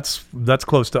there. That's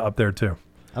close to up there too.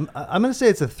 I'm gonna say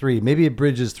it's a 3. Maybe it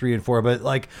bridges 3 and 4, but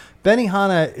like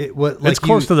Benihana, It's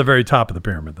close to the very top of the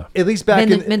pyramid though. at least back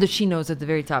in Mendocino's at the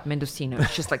very top. Mendocino.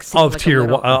 It's just like Of like a tier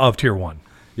little- one, of tier 1.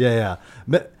 yeah.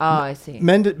 Oh, I see.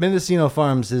 Mendocino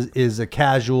Farms is a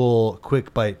casual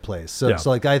quick bite place. So Yeah. so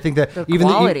like I think that The even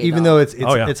quality, though though. it's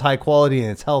Oh, yeah. it's high quality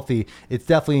and it's healthy, it's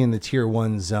definitely in the tier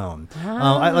 1 zone.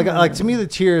 Like to me the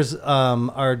tiers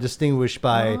are distinguished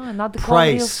by not the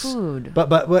quality of price. food.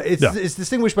 But it's Yeah. it's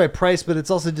distinguished by price, but it's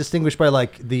also distinguished by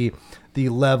like the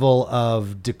level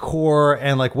of decor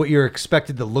and like what you're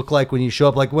expected to look like when you show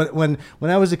up. Like when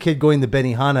I was a kid going to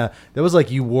Benihana, that was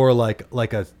like you wore like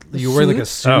you were wearing like a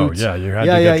suit. Oh, yeah, you had to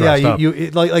get dressed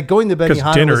up. Like going to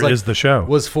Benihana dinner was like, is the show.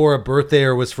 Was for a birthday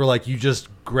or was for like you just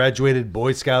graduated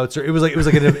Boy Scouts or it was like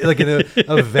an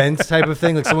event type of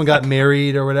thing. Like someone got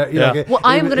married or whatever. Yeah. Like Well,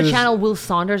 I am it going to was- channel Will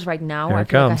Saunders right now. Here I it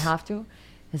feel comes. like I have to.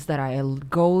 Is that I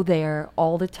go there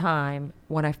all the time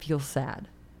when I feel sad.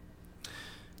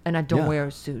 And I don't Yeah. wear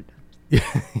a suit.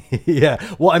 Yeah.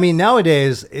 Well, I mean,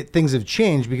 nowadays things have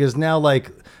changed because now like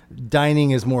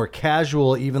dining is more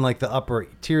casual, even like the upper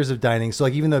tiers of dining. So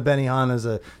like even though Benihana is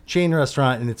a chain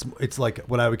restaurant and it's like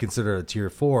what I would consider a tier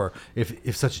 4,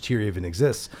 if such a tier even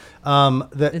exists.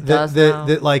 It does now.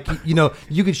 That like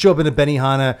you could show up in a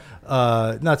Benihana.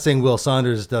 Not saying Will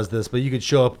Saunders does this, but you could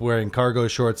show up wearing cargo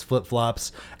shorts, flip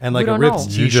flops, and like We a don't ripped know.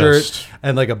 You T-shirt just-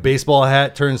 and like a baseball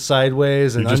hat turned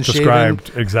sideways and You just unshaven.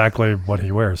 described exactly what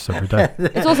he wears every day.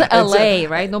 It's also LA,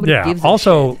 right? Nobody Yeah. gives a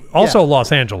Also, shit.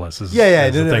 Los Angeles is Yeah,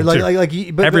 is the no, thing like- too.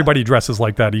 like- but- Everybody dresses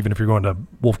like that, even if you're going to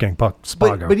Wolfgang Puck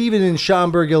Spago. But even in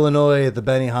Schaumburg, Illinois, at the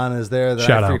Benihanas there that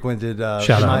Shout I out. frequented Shout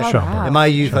in out, my, Schaumburg. in my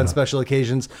youth on special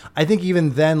occasions, I think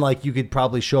even then, like you could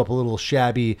probably show up a little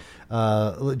shabby,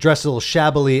 dressed a little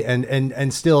shabbily,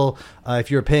 and still, if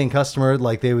you're a paying customer,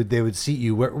 like they would seat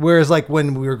you. Whereas like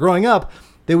when we were growing up,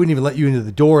 they wouldn't even let you into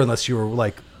the door unless you were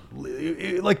like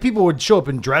like people would show up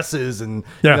in dresses and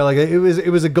Yeah. you know, like it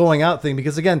was a going out thing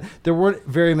because again there weren't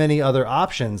very many other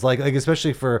options like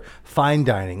especially for fine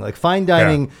dining. Like fine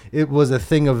dining, it was a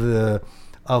thing of a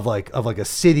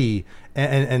city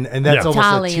and that's Yeah. almost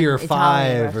Italian, a tier Italian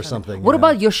 5 or restaurant. something. What you know?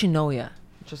 about Yoshinoya?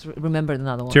 Just remembered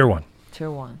another one. Tier 1. Tier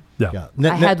 1. Yeah.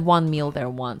 Yeah. I had one meal there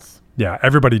once. Yeah.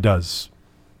 Everybody does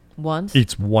Once?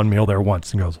 eats one meal there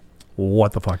once and goes,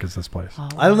 what the fuck is this place? Oh.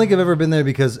 I don't think I've ever been there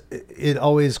because it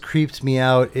always creeped me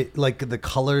out. It like the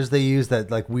colors they use,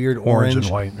 that like weird Orange orange. and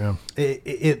white. Yeah.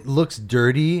 It looks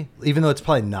dirty, even though it's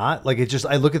probably not. Like it just,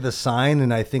 I look at the sign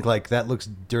and I think like that looks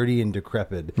dirty and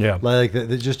decrepit. Yeah. like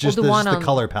just Well, the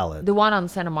color palette. The one on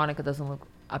Santa Monica doesn't look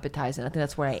appetizing. I think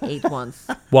that's where I ate once.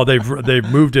 Well, they've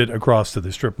moved it across to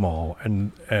the strip mall,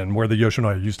 and where the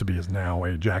Yoshinoya used to be is now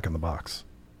a Jack in the Box.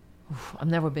 I've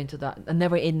never been to that. I've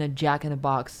never eaten a Jack in the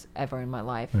Box ever in my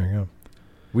life. There you go.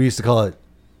 We used to call it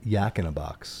Yak in a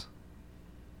Box.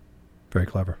 Very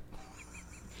clever.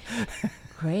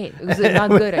 Great. It was not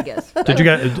good, I guess. Did you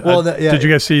guys? Well, yeah. Did you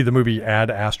guys see the movie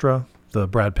Ad Astra, the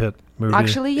Brad Pitt movie?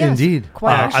 Actually, yes. Indeed.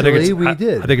 Quite I actually. think we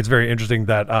did. I think it's very interesting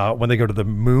that when they go to the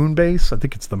moon base, I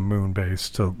think it's the moon base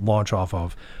to launch off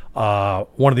of.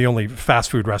 One of the only fast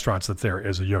food restaurants that's there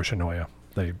is a Yoshinoya.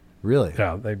 They Really?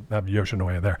 they have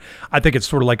Yoshinoya there. I think it's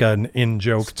sort of like an in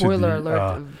joke. Spoiler to the,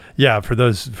 alert. yeah, for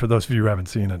those of you who haven't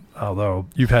seen it, although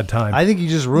you've had time. I think you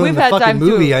just ruined We've the had fucking time, too.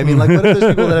 movie. I mean, like, what if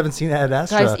there's people that haven't seen Ad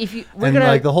Astra? Guys, if you- we're and gonna-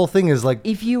 like the whole thing is like,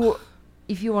 If you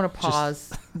want to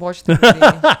pause, watch the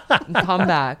movie, and come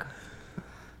back,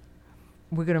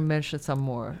 we're gonna mention some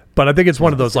more. But I think it's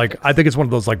one of those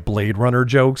like Blade Runner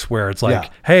jokes where it's like, Yeah.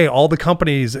 hey, all the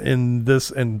companies in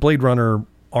Blade Runner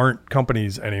aren't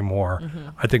companies anymore. Mm-hmm.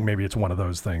 I think maybe it's one of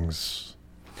those things.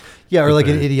 yeah, or that like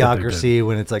an they Idiocracy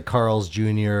when it's like Carl's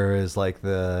Jr. is like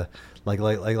the like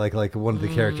one of the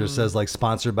characters says like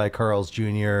sponsored by Carl's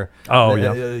Jr. Oh,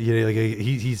 yeah. You know, like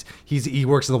he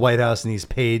works in the White House and he's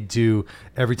paid to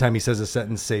every time he says a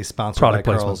sentence say sponsored Product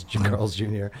by placement. Carl's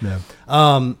Jr.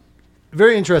 Yeah.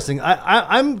 Very interesting.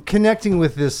 I'm connecting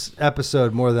with this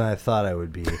episode more than I thought I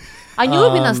would be. I knew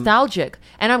it'd be nostalgic,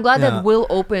 and I'm glad yeah.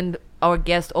 that our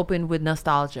guest opened with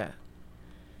nostalgia.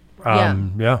 Yeah.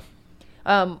 Yeah.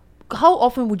 How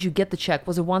often would you get the check?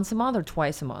 Was it once a month or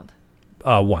twice a month?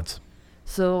 Once.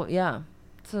 So yeah,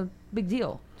 it's a big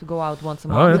deal to go out once a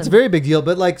yeah. month. It's a very big deal,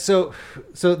 but like so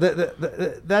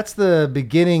that's the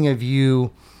beginning of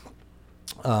you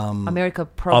America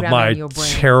Of programming my your brain.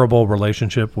 terrible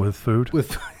relationship with food.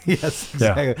 with yes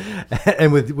Yeah. exactly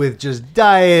and with just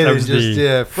diet That and was just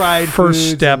the fried first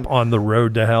foods step and- on the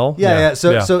road to hell. Yeah.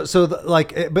 So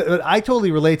but I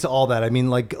totally relate to all that. I mean,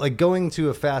 like going to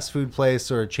a fast food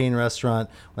place or a chain restaurant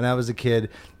when I was a kid,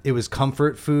 it was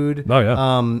comfort food. Oh,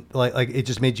 yeah. Like it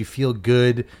just made you feel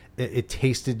good. It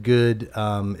tasted good.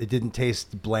 It didn't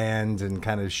taste bland and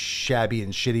kind of shabby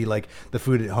and shitty like the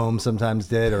food at home sometimes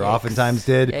did, or oftentimes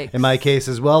did. Yikes. In my case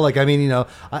as well. Like I mean, you know,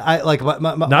 I like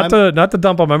my Not to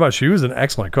dump on my mom. She was an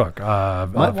excellent cook.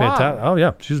 Fantastic. Oh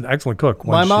yeah, she's an excellent cook.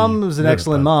 My when mom she was an did it,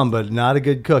 excellent but- mom, but not a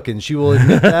good cook, and she will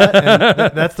admit that.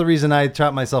 And that's the reason I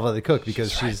taught myself how to cook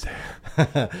because she's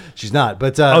she's not.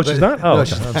 But Oh, she's not. Oh, no, okay.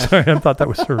 she's I'm sorry. I thought that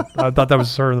was her. I thought that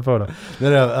was her in the photo.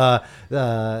 no.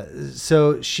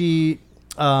 So she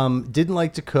didn't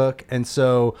like to cook, and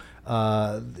so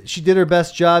she did her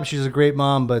best job. She's a great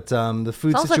mom, but the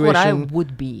food Sounds like situation. what I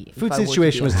would be. if Food I were to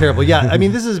situation be was a- terrible. Yeah, I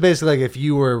mean, this is basically like if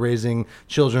you were raising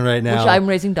children right now. Which I'm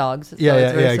raising dogs. so Yeah, it's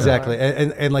yeah, very yeah, exactly.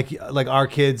 similar. And like our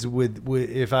kids would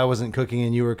if I wasn't cooking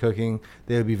and you were cooking,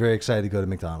 they would be very excited to go to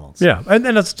McDonald's. Yeah, and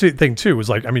that's the thing too. Was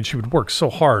like, I mean, she would work so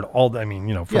hard from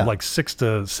Yeah. like 6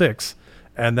 to 6,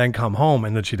 and then come home,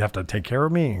 and then she'd have to take care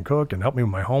of me and cook and help me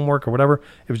with my homework or whatever.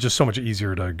 It was just so much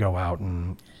easier to go out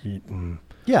and eat and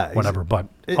Yeah, whatever. But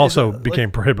it- also like-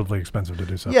 became prohibitively expensive to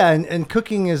do so. Yeah, and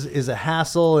cooking is a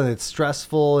hassle, and it's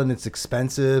stressful, and it's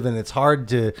expensive, and it's hard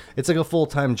to. It's like a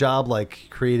full-time job, like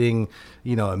creating,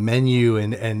 a menu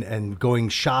and going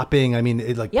shopping. I mean,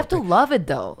 it like You have to love it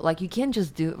though. Like you can't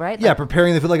just do right. Yeah, Like,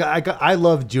 preparing the food. Like I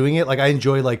love doing it. Like I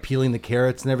enjoy like peeling the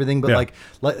carrots and everything. But Yeah. like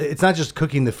it's not just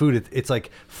cooking the food. It's like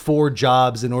 4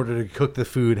 jobs in order to cook the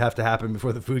food have to happen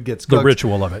before the food gets The cooked.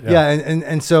 ritual of it. Yeah,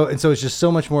 and so it's just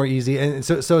so much more easy. And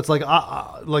so it's like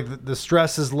the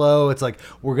stress is low. It's like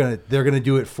they're gonna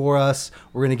do it for us.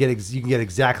 We're gonna you can get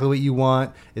exactly what you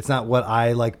want. It's not what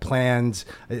I like planned.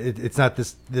 It's not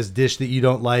this dish that you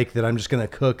don't like that I'm just gonna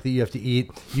cook that you have to eat.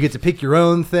 You get to pick your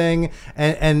own thing,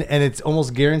 and it's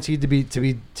almost guaranteed to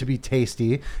be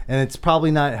tasty. And it's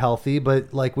probably not healthy,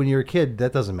 but like when you're a kid,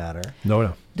 that doesn't matter.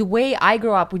 No. the way I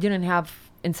grew up, we didn't have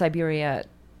in Siberia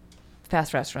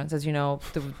fast restaurants. As you know,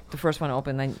 the first one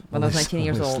opened when I was 19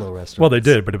 years Only old. slow restaurants. Well, they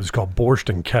did, but it was called Borscht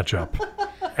and Ketchup.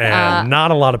 And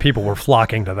not a lot of people were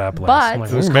flocking to that place. but- I'm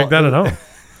like, It was "Let's make that at home.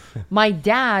 My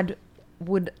dad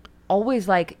would always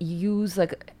like use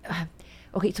like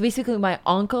okay, so basically my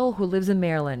uncle who lives in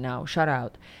Maryland now, shout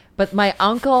out. But my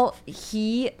uncle,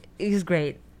 he is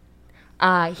great.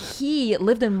 He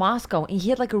lived in Moscow and he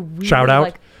had like a really Shout out?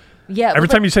 like yeah, Every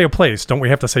time you say a place, don't we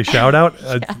have to say shout out?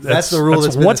 That's the rule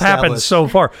that's been what's happened established. so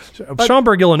far.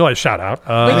 Schaumburg, Illinois, shout out.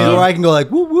 I mean, or I can go like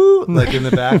woo woo, like in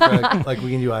the back, like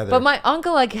we can do either. But my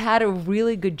uncle like had a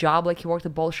really good job. Like he worked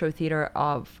at Bolshoi Theater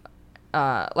of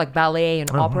like ballet and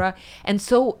opera, and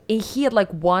so he had like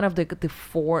one of the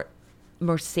 4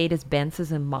 Mercedes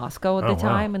Benzes in Moscow at the wow.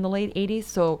 time in the late 80s.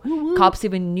 So cops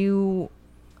even knew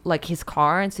like his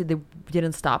car, and so they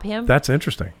didn't stop him. That's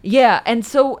interesting. Yeah, and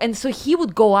so he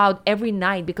would go out every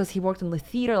night because he worked in the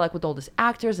theater, like with all these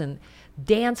actors and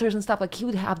dancers and stuff. Like he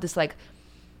would have this like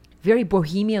very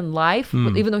bohemian life,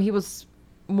 but even though he was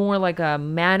more like a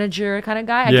manager kind of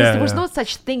guy. I guess there was no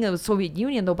such thing as Soviet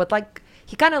Union though, but like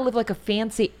he kind of lived like a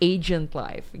fancy agent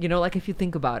life, you know, like if you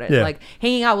think about it, like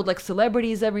hanging out with like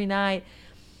celebrities every night,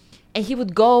 and he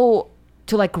would go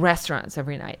to like restaurants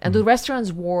every night, and the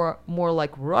restaurants were more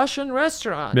like Russian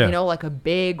restaurant, you know, like a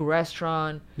big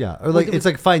restaurant. Yeah, or like it's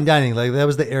like fine dining. Like that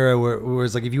was the era where it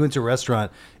was like if you went to a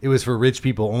restaurant, it was for rich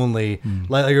people only,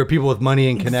 like or people with money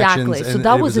and connections. Exactly. So and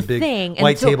that it was a big thing.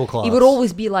 White and so tablecloth. it would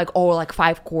always be like, oh, like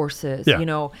 5 courses, Yeah. you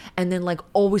know, and then like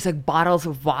always like bottles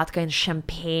of vodka and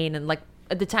champagne, and like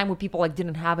at the time where people like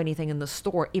didn't have anything in the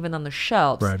store, even on the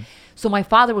shelves. Right. So my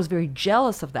father was very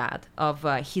jealous of that, of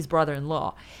his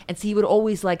brother-in-law, and so he would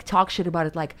always like talk shit about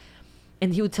it, like.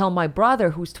 And he would tell my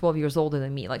brother, who's 12 years older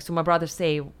than me, like, so my brother,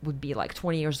 say, would be like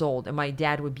 20 years old, and my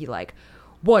dad would be like,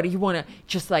 what, you want to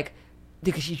just like,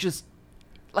 because you just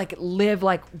like live,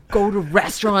 like go to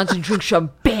restaurants and drink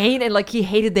champagne, and like he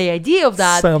hated the idea of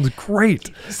that. Sounds great.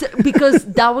 So, because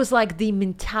that was like the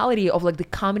mentality of like the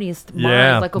communist mind,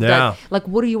 Yeah, like of that, like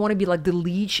what do you want to be, like the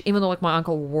leech? Even though like my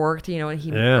uncle worked, you know, and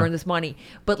he earned this money,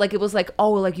 but like it was like,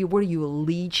 oh, like what are you, a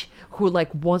leech who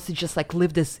like wants to just like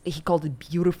live this? He called it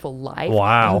beautiful life.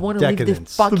 Wow. You want to live this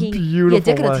Decadence. fucking The beautiful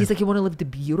decadence. life. He's like, you want to live the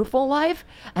beautiful life,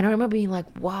 and I remember being like,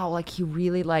 wow, like he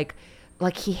really like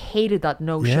he hated that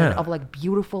notion Yeah. of like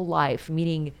beautiful life,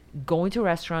 meaning going to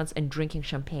restaurants and drinking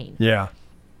champagne. Yeah.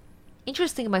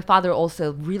 Interesting, my father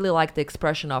also really liked the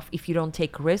expression of, if you don't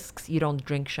take risks, you don't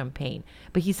drink champagne.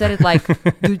 But he said it like,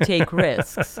 do take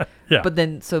risks. Yeah. But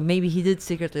then, so maybe he did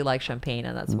secretly like champagne,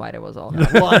 and that's why there was all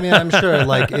Well, I mean, I'm sure.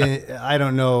 Like, I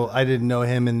don't know. I didn't know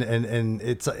him, and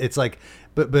it's like,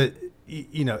 but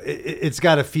you know, it's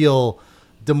got to feel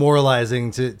demoralizing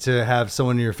to have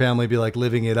someone in your family be like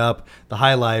living it up, the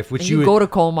high life, which and you you would go to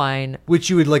coal mine.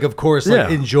 which you would like, of course, like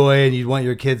Yeah. enjoy, and you'd want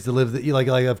your kids to live. Like,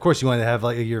 of course, you want to have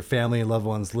like your family and loved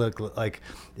ones look like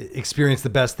experience the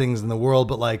best things in the world.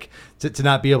 But like to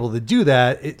not be able to do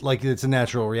that, it's a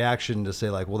natural reaction to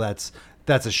say like, well, that's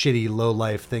a shitty low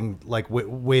life thing, like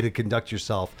way to conduct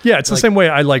yourself. Yeah, it's the Like, same way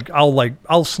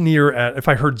I'll sneer at, if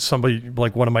I heard somebody,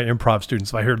 like one of my improv students,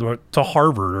 if I heard to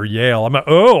Harvard or Yale, I'm like,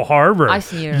 oh, Harvard. I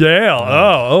sneer. Yale.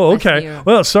 Oh, I okay. sneer.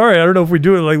 Well, sorry, I don't know if we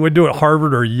do it at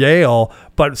Harvard or Yale,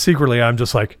 but secretly I'm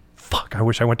just like, fuck, I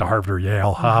wish I went to Harvard or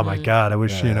Yale. Oh my God, I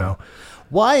wish, you know.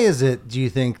 Why is it, do you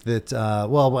think that,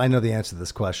 well, I know the answer to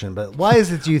this question, but why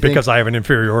is it, do you think... Because I have an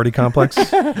inferiority complex.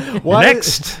 why,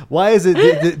 Next. Why is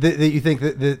it that you think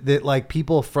that like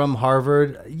people from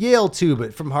Harvard, Yale too,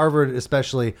 but from Harvard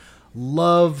especially,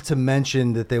 love to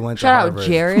mention that they went to Shout out, Harvard?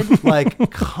 Jared. Like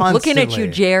constantly. Looking at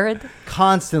you, Jared.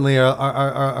 Constantly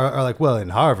are like, well, in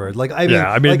Harvard. Like, I mean...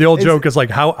 Yeah, I mean, like, the old it's- joke is like,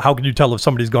 how can you tell if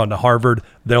somebody's gone to Harvard?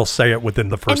 They'll say it within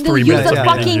the first And they'll 3 use minutes a of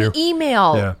fucking meeting you.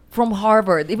 email Yeah. from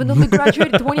Harvard, even though they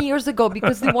graduated 20 years ago,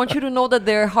 because they want you to know that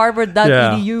they're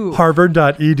harvard.edu.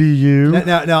 Harvard.edu.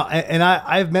 Now, and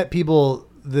I've met people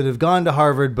that have gone to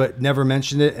Harvard but never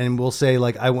mentioned it, and will say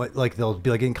like, I went, like they'll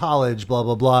be like in college, blah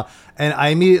blah blah, and I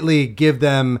immediately give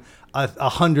them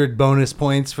 100 bonus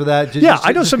points for that. Yeah,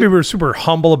 I know some people are super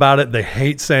humble about it. They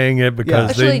hate saying it because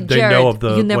Actually, they Jared, know of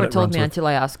the. you never what it told runs me with. until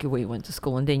I asked you where you went to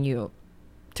school, and then you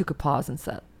took a pause and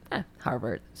said,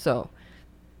 Harvard. So,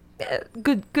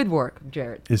 good work,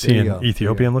 Jared. Is There he you an go. There you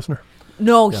Ethiopian listener?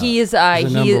 No, he is. He's the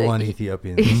number one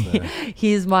Ethiopian listener.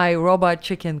 He's my Robot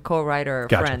Chicken co-writer,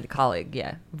 Gotcha. friend, colleague.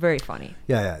 Yeah, very funny.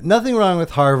 Yeah. Nothing wrong with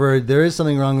Harvard. There is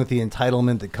something wrong with the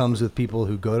entitlement that comes with people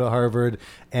who go to Harvard,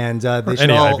 and they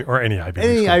should Any all Ivy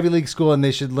League school. Ivy League school, and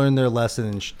they should learn their lesson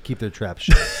and keep their trap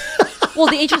shut. Well,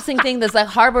 the interesting thing is like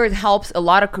Harvard helps a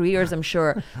lot of careers, I'm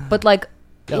sure, but like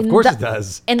Yeah, of course it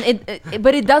does. And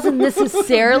but it doesn't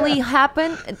necessarily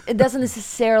happen. It doesn't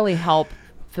necessarily help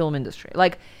film industry.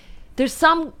 Like, there's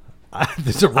some.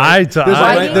 There's a I there's a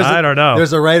Writing? there's a- I don't know.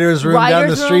 There's a writer's room down the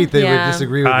Writer's room? street. They Yeah. would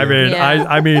disagree with I you. mean, Yeah.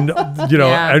 I mean, you know,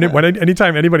 Yeah.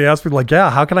 anytime anybody asks me like, yeah,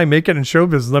 how can I make it in show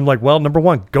business? I'm like, well, number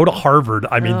one, go to Harvard.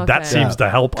 I mean, that Okay. seems to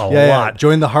help a yeah, lot.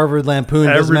 Join the Harvard Lampoon.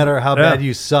 Doesn't Every- matter how yeah. bad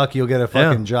you suck, you'll get a Yeah.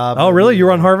 fucking job. Oh, really? You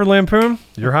were on Harvard Lampoon?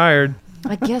 You're hired.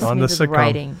 I guess On we the did sitcom.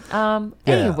 writing. Yeah.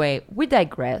 Anyway, we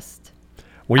digressed.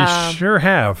 We sure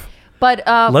have. But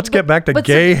Let's get back to but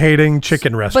so- gay-hating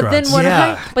chicken restaurants. But then when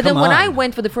Yeah, when come I on.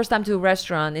 went for the first time to a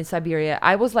restaurant in Siberia,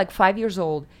 I was like 5 years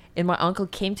old, and my uncle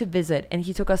came to visit, and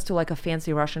he took us to like a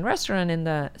fancy Russian restaurant in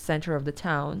the center of the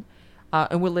town,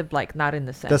 and we lived like not in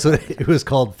the center. That's what it was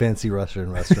called, fancy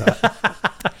Russian restaurant.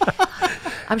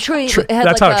 I'm sure it had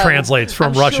that's like how it a- translates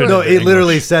from I'm Russian sure- No, to it English.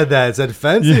 literally said that. It said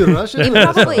fancy Russian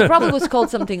It probably was called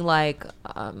something like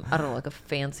I don't know, like a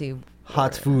fancy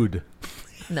hot food.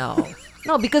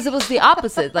 No, because it was the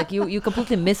opposite. Like you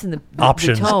completely missing the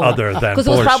Options tone. other than because it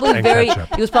was borscht probably and very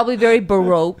ketchup. it was probably very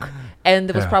baroque, and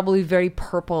it was Yeah. probably very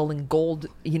purple and gold.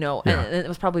 You know, Yeah. and it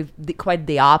was probably quite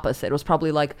the opposite. It was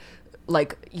probably like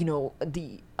you know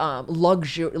the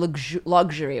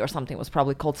luxury or something was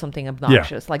probably called something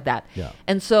obnoxious like that. Yeah.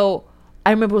 And so I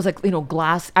remember it was like, you know,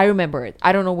 glass. I remember it.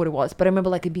 I don't know what it was, but I remember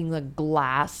like it being like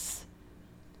glass,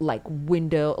 like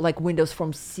windows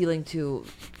from ceiling to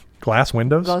Glass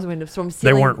windows? glass windows from They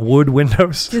ceiling. weren't wood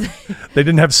windows? They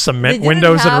didn't have cement didn't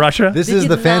windows in have- Russia? This They is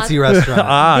did the not- fancy restaurant.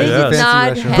 Ah, They yes. did not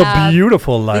Fancy restaurant. The have.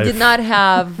 beautiful life. They did not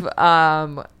have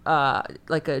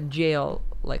like a jail,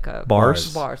 like a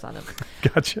Bars? bars on them.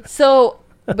 Gotcha. So,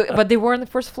 but they were on the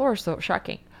first floor, so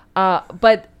shocking.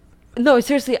 But no,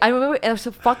 seriously, I remember. And so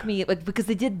fuck me, like because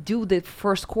they did do the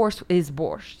first course is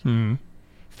borscht,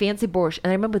 fancy borscht,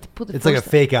 and I remember to put the It's like a first-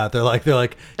 fake out. They're like,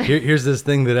 here's this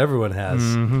thing that everyone has.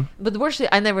 But the borscht,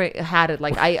 I never had it.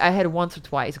 Like I had it once or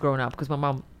twice growing up because my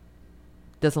mom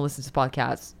doesn't listen to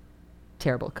podcasts.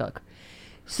 Terrible cook.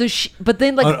 So but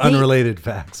then like they- Unrelated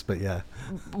facts, but yeah.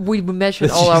 we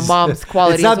measured all our She's- mom's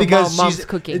qualities It's not of because mom's she's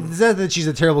cooking. It's not that she's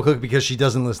a terrible cook because she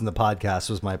doesn't listen to podcasts.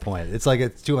 Was my point. It's like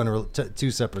it's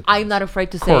two separate. I'm not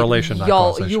afraid to say Correlation, not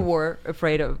y'all. causation. You were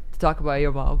afraid to talk about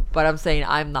your mom, but I'm saying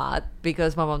I'm not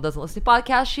because my mom doesn't listen to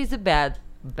podcasts. She's a bad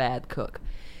cook,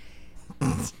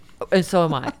 and so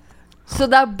am I. So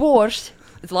that borscht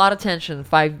is a lot of tension.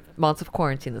 5 months of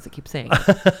quarantine, as I keep saying.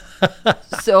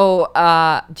 So,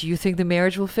 do you think the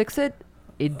marriage will fix it?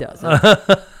 It doesn't.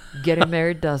 Getting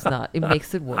married does not. It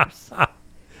makes it worse.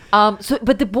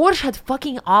 But the borscht had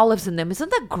fucking olives in them. Isn't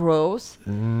that gross?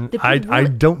 They put I really-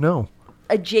 don't know.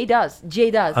 Jay does.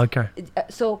 Okay.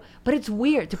 But it's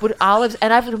weird to put olives.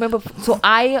 And I remember. So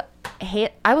I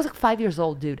was like 5 years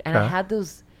old, dude, and I Okay. had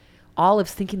those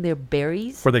olives thinking they're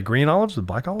berries. Were they green olives or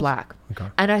black olives? Black. Okay.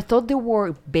 And I thought they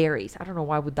were berries. I don't know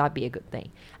why would that be a good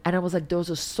thing. And I was like, those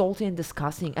are salty and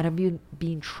disgusting. And I'm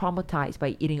being traumatized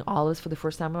by eating olives for the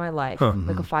first time in my life,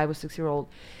 like a 5 or 6 year old,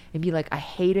 and be like, I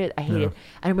hate it. I hate it.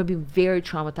 I remember being very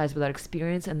traumatized by that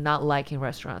experience and not liking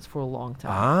restaurants for a long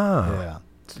time. Ah. Yeah.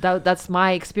 So that's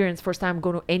my experience. First time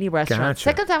going to any restaurant. Gotcha.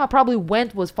 Second time I probably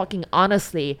went was fucking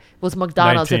honestly was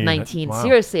McDonald's 19. at 19. Wow.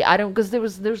 Seriously, I don't because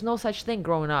there's no such thing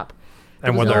growing up. There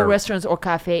And was were no there- restaurants or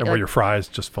cafe And like were your fries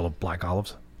just full of black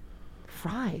olives?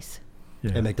 fries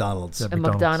At McDonald's. Yeah. at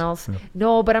McDonald's. Yeah.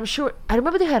 No, but I'm sure I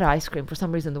remember they had ice cream for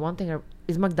some reason. The one thing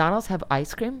is McDonald's have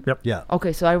ice cream. Yep. Yeah.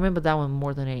 Okay, so I remember that one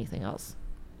more than anything else.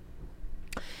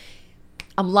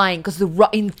 I'm lying because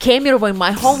in Kemerovo, in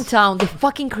my hometown, they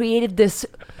fucking created this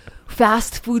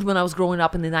fast food when I was growing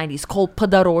up in the 90s called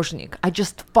podorozhnik. I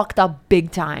just fucked up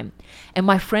big time. And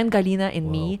my friend Galina and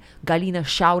me, Galina,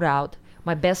 shout out,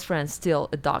 my best friend, still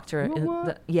a doctor.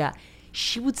 Yeah.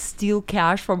 She would steal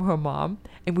cash from her mom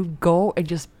and we'd go and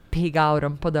just pig out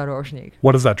on podorozhnik.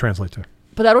 What does that translate to?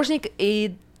 Podorozhnik,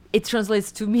 it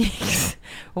translates to meanings.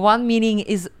 One meaning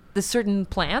is the certain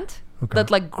plant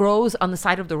that like grows on the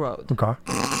side of the road. Okay.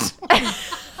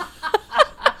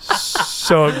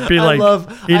 So it'd be like love-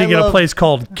 eating I at a love- place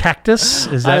called Cactus.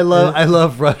 Is that I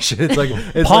love Russia. It's like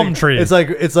it's Palm like, tree. It's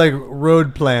like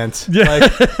road plant. Yeah.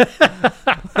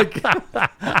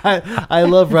 I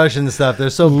love Russian stuff. They're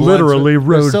so blunt Literally with,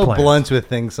 road they're so plants. blunt with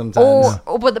things sometimes.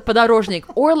 But the podorozhnik,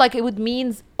 or like it would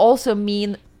also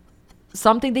mean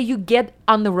something that you get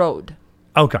on the road.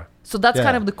 Okay. So that's Yeah.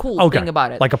 kind of the cool Okay. thing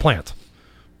about it. Like a plant.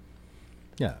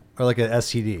 Yeah, or like an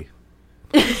STD.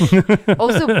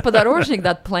 Also, podorozhnik,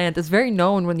 that plant, is very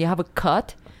known when you have a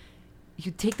cut.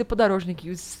 You take the podorozhnik,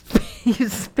 you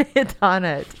spit on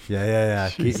it. Yeah.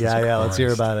 Jesus Yeah. Let's hear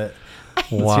Christ. about it.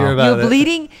 Wow. hear about You're it.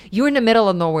 bleeding. You're in the middle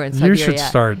of nowhere in Siberia. You should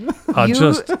start You-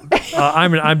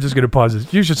 I'm just going to pause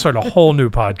this. You should start a whole new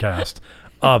podcast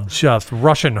of just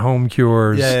Russian home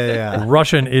cures, Yeah.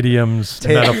 Russian idioms,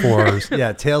 metaphors.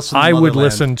 Yeah, Tales from the I would Motherland.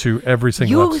 listen to every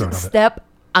single You episode of it. step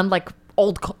on like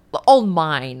old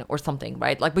mine or something,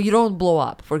 right? Like, but you don't blow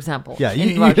up, for example. Yeah, in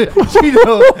you Russia.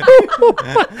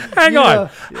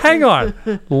 Hang on.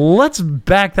 Let's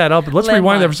back that up. Let's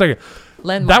rewind that for a second.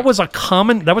 Landmine. That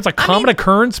was a common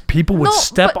occurrence. People would No,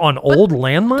 step but- on old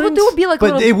landmines. But there would be like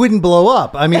But little, it wouldn't blow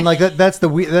up. I mean, like that's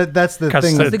the that's the because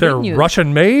thing. the they're good news.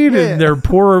 Russian made Yeah. and they're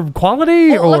poor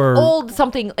quality, like or old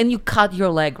something, and you cut your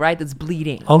leg, right? It's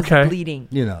bleeding. Okay. It's bleeding.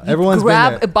 You know, everyone's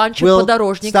grab been there. a bunch Will, of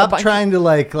podorozhnik. Stop trying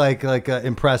to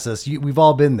impress us. We've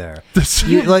all been there.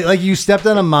 Like you stepped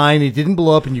on a mine, it didn't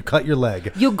blow up, and you cut your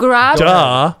leg. You grab,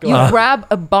 Duh. you grab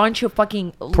a bunch of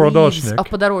fucking leaves Podorozhnik. of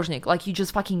podorozhnik, like you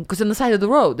just fucking, because on the side of the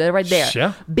road, they're right there,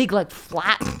 Yeah. big like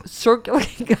flat circular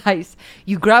guys.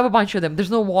 You grab a bunch of them.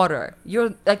 There's no water.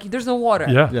 You're like, there's no water.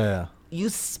 yeah. You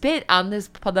spit on this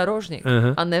podorozhnik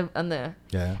on the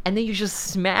Yeah. and then you just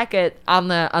smack it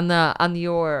on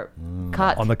your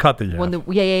cut On the cut that you when have.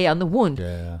 on the wound.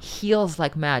 Yeah. Heals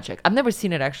like magic. I've never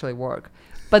seen it actually work,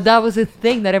 but that was a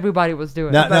thing that everybody was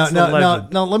doing. Now, That's the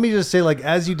legend. let me just say, like,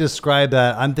 as you describe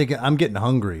that, I'm thinking, I'm getting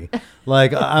hungry.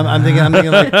 Like, I'm thinking,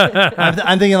 like,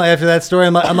 I'm thinking, like, after that story,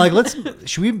 I'm like,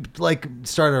 should we like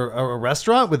start a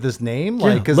restaurant with this name?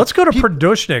 Like, cause Let's go to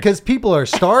Podorozhnik. because people are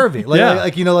starving. Like, Yeah.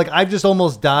 like, you know, like I've just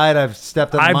almost died. I've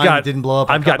stepped on a mine that didn't blow up.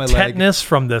 I I've cut got my leg. tetanus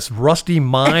from this rusty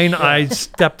mine I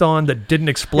stepped on that didn't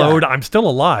explode. Yeah. I'm still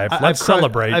alive. I've Let's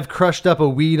celebrate. I've crushed up a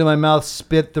weed in my mouth,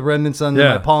 spit the remnants on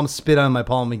Yeah. my palm, spit on my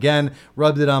palm again,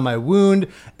 rubbed it on my wound,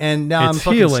 and now It's I'm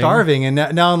fucking healing. starving. And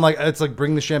now I'm like, it's like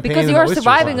bring the champagne. because and you the are oysters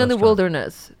surviving on in the restaurant.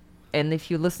 wilderness. And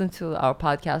if you listen to our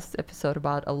podcast episode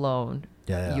about Alone,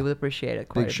 Yeah. you would appreciate it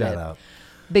quite Big a shout bit. out.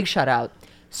 Big shout out.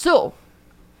 So,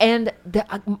 and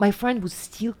my friend would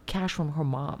steal cash from her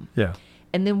mom. yeah.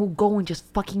 And then we'll go and just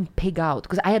fucking pig out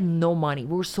because I had no money.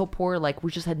 We were so poor, like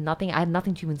we just had nothing. I had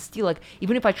nothing to even steal. Like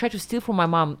even if I tried to steal from my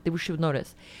mom, she would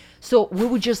notice. So we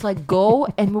would just like go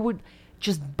and we would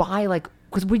just buy like,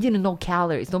 because we didn't know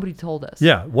calories. Nobody told us.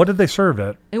 Yeah. What did they serve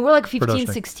at? And we're like 15,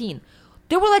 Podorozhnik. 16.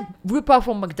 They were like rip-off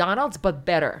from McDonald's, but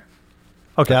better.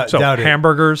 Okay. Doubt- so doubt it.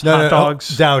 hamburgers, No, hot no,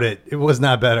 dogs. doubt it. It was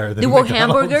not better than They were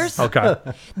McDonald's. hamburgers. Okay.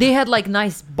 They had like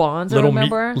nice buns, I little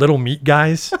remember. meat, little meat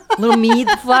guys. Little meat,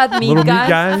 flat meat Little meat guys,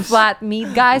 guys? flat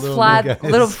meat guys, Little flat meat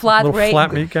guys. little flat Little gray,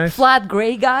 flat meat guys? flat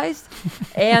gray guys,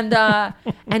 and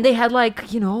they had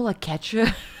like like ketchup.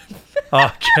 Oh,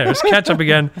 okay. There's ketchup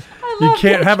again. You love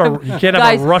can't have a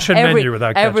Guys, Russian every, menu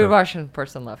without ketchup. Every Russian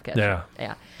person loved ketchup. Yeah.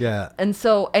 yeah. Yeah. And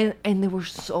so and they were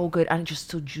so good and just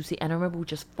so juicy. And I remember we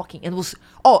just fucking and it was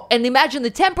and imagine the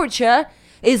temperature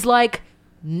is like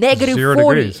negative 0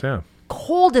 40. degrees, yeah.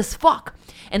 Cold as fuck.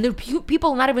 And there are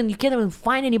people you can't even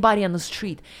find anybody on the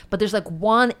street. But there's like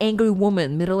one angry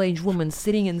woman, middle-aged woman,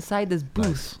 sitting inside this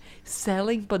booth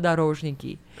selling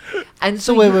podorozhniki. And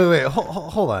So wait.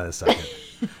 Hold on a second.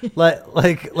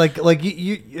 like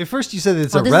you at first you said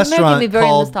it's a this is making me restaurant very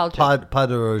called nostalgic.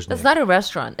 Podorozhnik. It's not a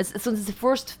restaurant. It's the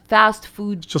first fast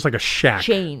food Just like a shack.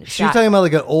 chain. So you're shack. talking about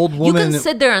like an old You woman. can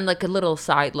sit there on like a little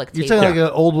side like You're table. talking like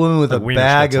an old woman with Like a Wiener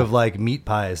bag Schnitzel. of like meat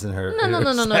pies in her. No.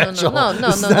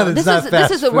 satchel.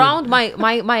 This is around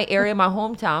my area, my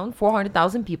hometown,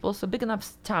 400,000 people, so big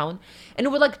enough town, and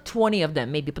there were like 20 of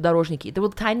them, maybe podorozhniki. There were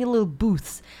tiny little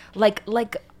booths, like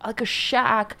a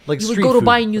shack. Like you would street go to food.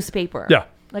 buy a newspaper. Yeah.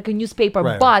 Like a newspaper,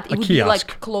 Right. but it A would be like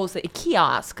kiosk. close. A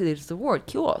kiosk is the word.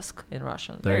 Kiosk in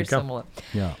Russian. There Very you go. similar.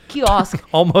 Yeah. Kiosk.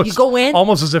 Almost. You go in.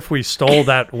 Almost as if we stole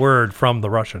that word from the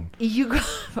Russian. You go,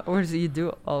 or do you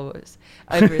do always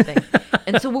everything?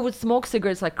 And so we would smoke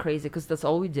cigarettes like crazy because that's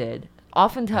all we did.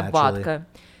 Often to have Naturally. vodka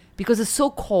because it's so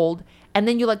cold. And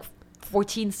then you're like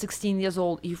 14, 16 years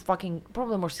old. You fucking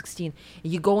probably more 16.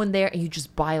 And you go in there and you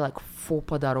just buy like 4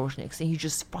 podorozhniks and you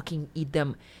just fucking eat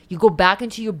them. You go back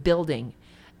into your building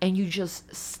and you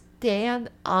just stand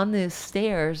on the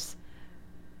stairs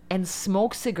and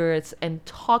smoke cigarettes and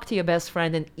talk to your best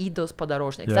friend and eat those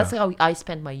podorozhniks. Yeah. That's how I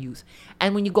spent my youth.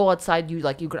 And when you go outside, I'm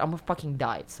gonna fucking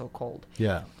die. It's so cold.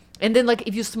 Yeah. And then like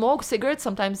if you smoke cigarettes,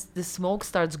 sometimes the smoke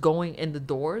starts going in the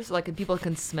doors, like and people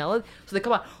can smell it. So they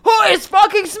come out, who is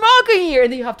fucking smoking here?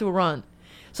 And then you have to run.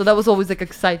 So that was always like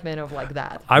excitement of like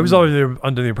that. I was always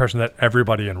under the impression that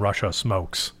everybody in Russia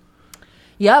smokes.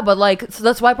 Yeah, but like so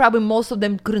that's why probably most of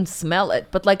them couldn't smell it.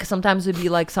 But like sometimes it'd be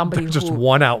like somebody Just who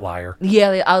one outlier.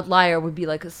 yeah, the outlier would be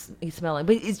like you smell it.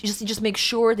 But it's just make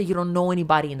sure that you don't know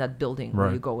anybody in that building when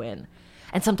Right. you go in.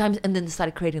 And sometimes and then they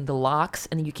started creating the locks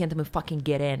and then you can't even fucking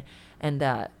get in. and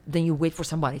then you wait for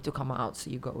somebody to come out, so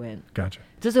you go in. Gotcha.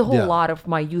 There's a whole Yeah. lot of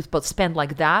my youth, but spent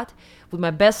like that with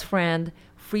my best friend,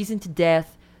 freezing to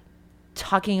death,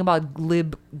 talking about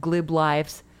glib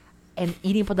lives, and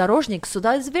eating podorozhnik. So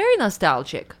that is very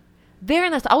nostalgic. Very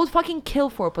nice. I would fucking kill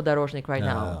for a podorozhnik right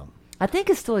now. I think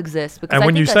it still exists. Because And I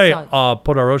when think you that's say not-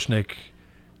 podorozhnik,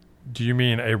 do you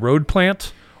mean a road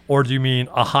plant, or do you mean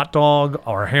a hot dog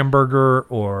or a hamburger,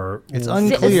 or It's Sa-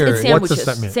 unclear. It's What does sandwiches.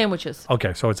 that mean? Sandwiches.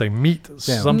 okay? So it's a meat,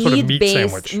 some sort of meat based,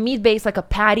 sandwich. meat based, like a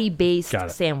patty based Got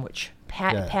it. sandwich.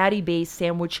 Yeah. Patty based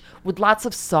sandwich with lots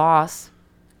of sauce.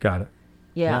 Got it.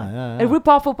 Yeah. Yeah. A rip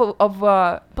off of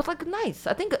but like nice.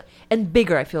 I think, and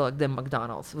bigger. I feel like than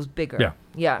McDonald's. It was bigger. Yeah.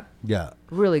 Yeah. Yeah.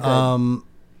 Really good.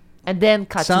 And then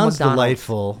cut Sounds to McDonald's.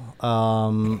 delightful.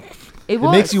 It It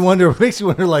was. makes you wonder.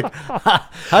 Like,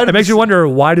 how did It makes you wonder,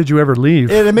 why did you ever leave?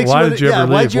 And it makes why you wonder, did you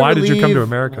ever why'd leave? Why ever did you come to leave?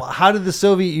 America? How did the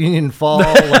Soviet Union fall?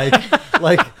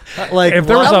 like If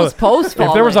there was That a was post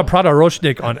if there was a falling.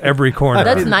 podorozhnik on every corner,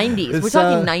 That's 90s. We're It's,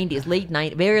 talking 90s,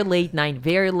 very late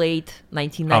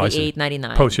 1998,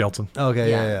 99. post Yeltsin. okay,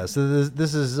 Yeah. yeah. So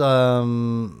this is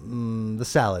the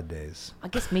salad days. I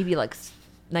guess maybe like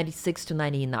 96 to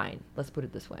 99. Let's put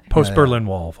it this way. Post Berlin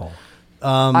Wall fall.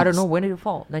 I don't know, when did it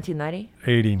fall? 1990?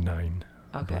 89.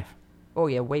 Okay. Oh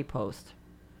yeah, way post.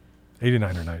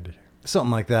 89 or 90.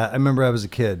 Something like that. I remember I was a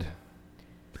kid.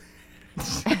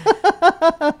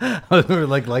 I remember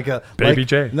like a Baby like-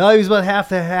 J. No, he was about half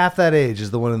that age.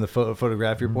 Is the one in the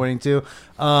photograph you're pointing to.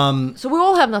 So we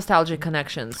all have nostalgic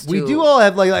connections. We to- do all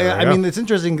have like There I you mean go. it's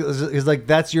interesting because like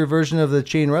that's your version of the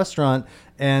chain restaurant,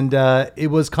 and it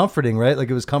was comforting, right? Like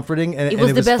it was comforting, and It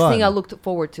was the best fun. thing I looked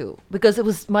forward to because it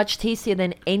was much tastier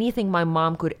than anything my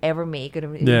mom could ever make,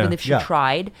 and even Yeah. if she Yeah.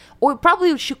 tried, or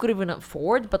probably she could even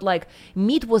afford. But like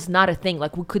meat was not a thing.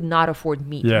 Like we could not afford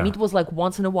meat. Yeah. Meat was like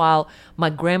once in a while. My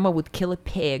grandma would kill a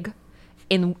pig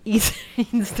in each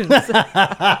instance.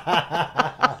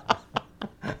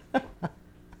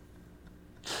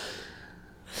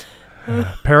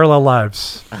 Parallel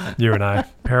lives, you and I.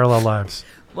 Parallel lives.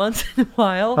 Once in a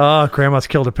while. Oh, Grandma's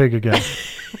killed a pig again.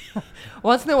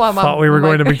 Once in a while, Thought we were my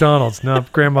going to gra- McDonald's. No,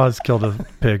 Grandma's killed a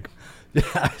pig.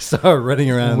 I saw her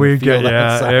running around. We the get field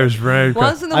outside. it was very.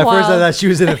 Once in a At while. first, I thought she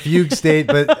was in a fugue state,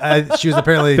 but she was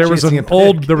apparently There was chasing an a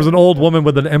pig. there was an old woman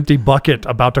with an empty bucket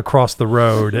about to cross the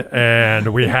road,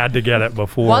 and we had to get it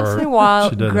before. Once in a while,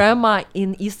 she did it. grandma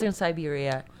in Eastern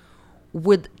Siberia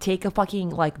would take a fucking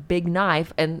like big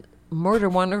knife and murder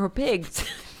one of her pigs.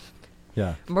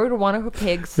 Yeah, Murder one of her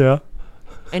pigs, Yeah,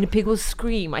 and the pig would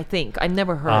scream. I think I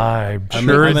never heard. I'm I'm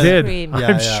sure gonna- it did. Scream.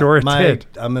 I'm sure it did.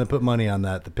 I'm gonna put money on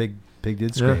that. The pig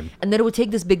did scream. And then it would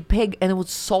take this big pig and it would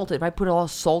salt it. Right, put a lot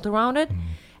of salt around it,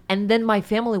 and then my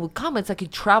family would come. It's like you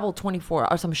travel 24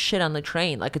 or some shit on the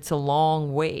train. Like it's a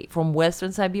long way from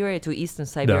Western Siberia to Eastern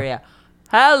Siberia.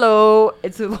 Hello,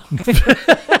 it's a long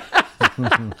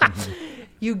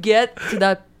You get to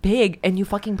that pig and you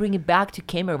fucking bring it back to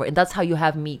Kemerovo, and that's how you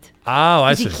have meat. Oh,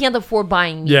 I Because see. you can't afford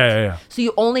buying meat. Yeah. So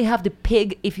you only have the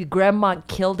pig if your grandma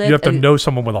killed it. You have to and, know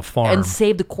someone with a farm. and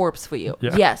save the corpse for you.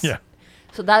 Yeah, Yes. yeah.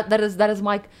 So that is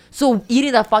my. So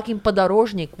eating that fucking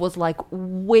podorozhnik was like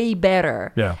way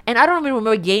better. Yeah. And I don't even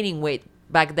remember gaining weight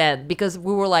back then because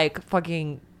we were like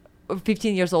fucking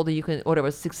 15 years old. You can whatever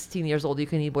 16 years old. You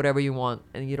can eat whatever you want,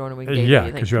 and you don't even gain Yeah,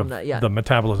 anything because you from have that. Yeah. the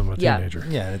metabolism of a Yeah. teenager.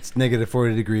 Yeah, it's negative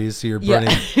 40 degrees, so you're Yeah,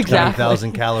 burning exactly.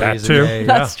 20,000 calories That too. a day.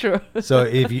 That's true. So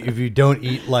if you don't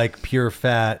eat like pure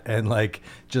fat and like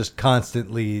just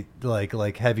constantly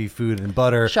like heavy food and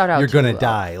butter, Shout out you're to, gonna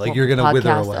die. Like you're gonna wither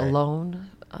podcast away. Alone,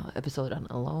 episode on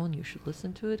Alone. You should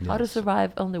listen to it. How to Yes.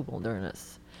 survive on the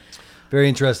wilderness. Very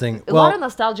interesting. A lot of Well,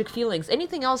 nostalgic feelings.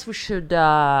 Anything else we should?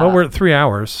 Well, we're at 3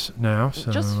 hours now,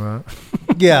 so Just-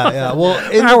 yeah. Well,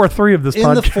 in hour 3 of this in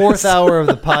podcast. the fourth hour of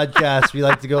the podcast, we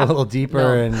like to go a little deeper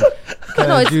No. and No,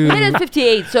 kind of it's do minute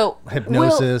 58. So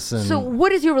hypnosis So and-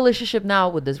 what is your relationship now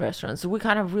with this restaurant? So we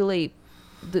kind of really,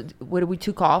 what we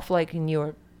took off like in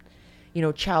your,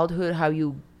 childhood, how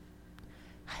you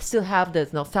still have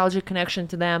this nostalgic connection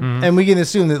to them. Mm-hmm. And we can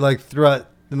assume that like throughout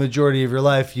the majority of your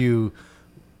life, you,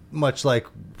 much like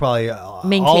probably all of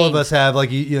Maintained. us have, like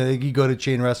you go to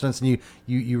chain restaurants and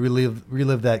you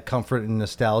relive that comfort and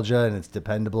nostalgia, and it's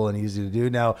dependable and easy to do.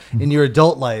 Now, in your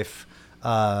adult life,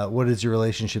 what is your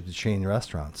relationship to chain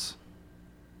restaurants?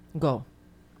 Go.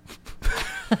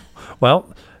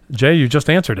 Well, Jay, you just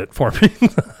answered it for me.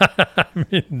 I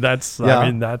mean, that's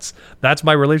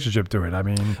my relationship to it. I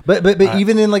mean, But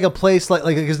even in like a place like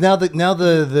because now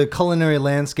the culinary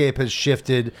landscape has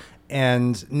shifted,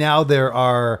 and now there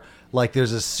are like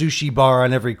there's a sushi bar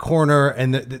on every corner,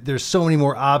 and there's so many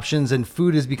more options, and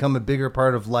food has become a bigger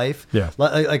part of life. Yeah.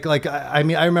 I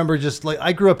mean, I remember just like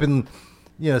I grew up in,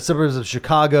 suburbs of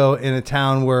Chicago, in a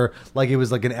town where like it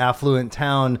was like an affluent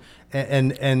town,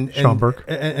 and Schaumburg.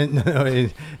 and no,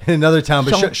 in another town,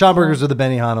 but Schaumburg is where the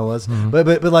Benihana was. But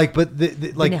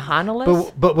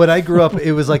Benihana-less? but when I grew up,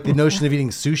 it was like the notion of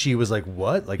eating sushi was like,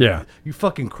 what? Like, Yeah. you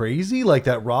fucking crazy? Like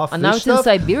that raw fish And now it's stuff?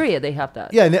 in Siberia. They have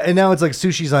that. Yeah, and now it's like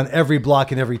sushi's on every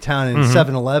block in every town, and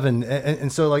 7-Eleven,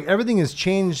 and so like everything has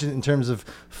changed in terms of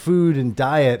food and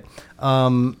diet.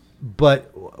 But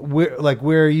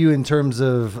where are you in terms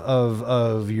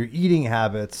of your eating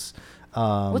habits?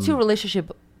 What's your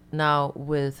relationship now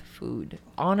with food?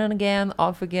 On and again,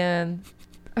 off again.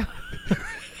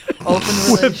 Open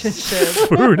relationship.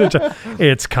 Food.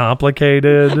 It's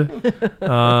complicated.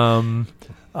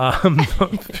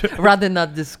 Rather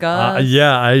not discuss.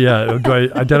 Yeah. Do I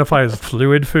identify as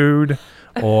fluid food,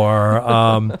 or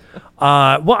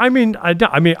well, I mean, I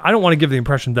don't want to give the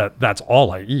impression that that's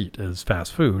all I eat is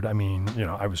fast food. I mean,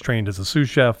 I was trained as a sous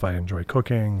chef. I enjoy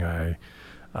cooking.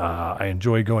 I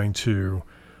enjoy going to.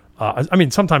 I mean,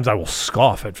 sometimes I will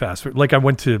scoff at fast food. Like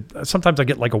sometimes I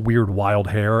get like a weird wild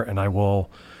hair, and I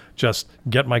will just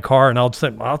get my car and I'll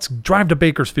say, let's drive to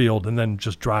Bakersfield, and then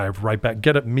just drive right back,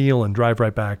 get a meal and drive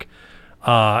right back.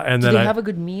 And Do then they have a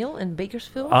good meal in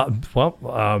Bakersfield?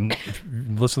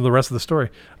 Listen to the rest of the story.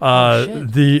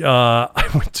 Shit. I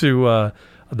went to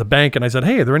the bank and I said,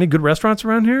 hey, are there any good restaurants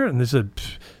around here? And they said,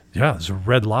 yeah, there's a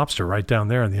Red Lobster right down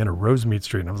there on the end of Rosemead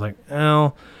Street. And I was like,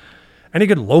 well, any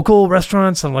good local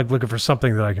restaurants? I'm like looking for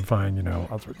something that I can find,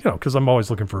 because I'm always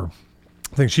looking for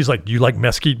things. She's like, you like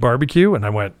mesquite barbecue? And I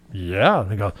went, yeah. And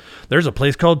they go, there's a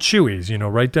place called Chewy's,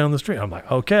 right down the street. I'm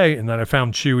like, okay. And then I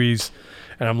found Chewy's,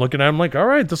 and I'm looking at it, I'm like, all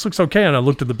right, this looks okay. And I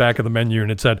looked at the back of the menu, and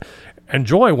it said,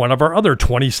 enjoy one of our other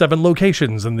 27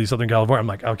 locations in the Southern California. I'm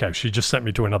like, okay, she just sent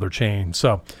me to another chain.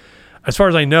 So as far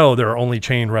as I know, there are only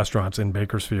chain restaurants in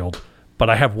Bakersfield. But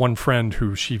I have one friend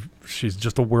who she's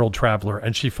just a world traveler,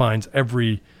 and she finds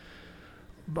every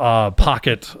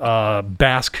pocket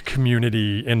Basque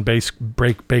community in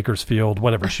Bakersfield,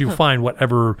 whatever. She'll find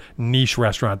whatever niche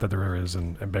restaurant that there is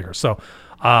in Baker. So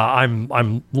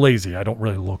I'm lazy. I don't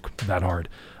really look that hard.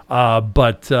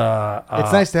 But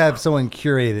it's nice to have someone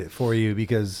curate it for you,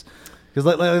 because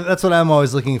that's what I'm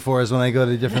always looking for, is when I go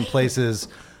to different places.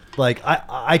 Like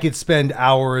I could spend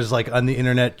hours like on the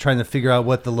internet trying to figure out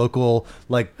what the local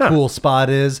like cool spot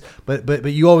is, but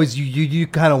you always you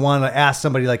kind of want to ask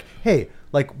somebody like, hey,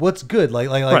 like what's good, like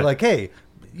hey,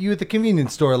 you at the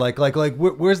convenience store, like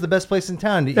where's the best place in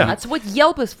town to eat? That's what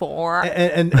Yelp is for.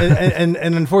 And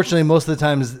unfortunately, most of the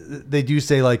times they do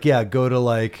say like, yeah, go to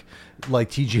like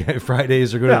TGI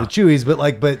Fridays or go to the Chewy's, but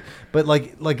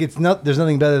it's not. There's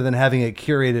nothing better than having it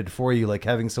curated for you, like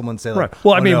having someone say like, right.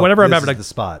 Well, I mean, whenever I'm having the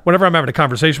spot, whenever I'm having a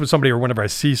conversation with somebody, or whenever I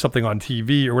see something on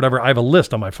TV or whatever, I have a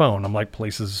list on my phone. I'm like,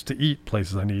 places to eat,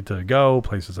 places I need to go,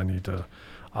 places I need to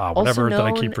whatever that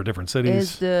I keep for different cities.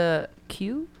 Is the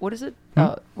Q? What is it?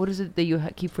 What is it that you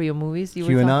keep for your movies?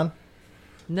 QAnon?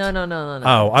 No.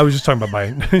 Oh, I was just talking about my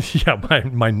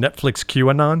my Netflix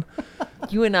QAnon.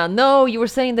 QAnon. No, you were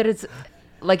saying that it's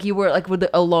like you were like with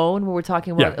the Alone. We were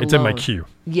talking about. Yeah, it's Alone. in my queue.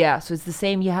 Yeah, so it's the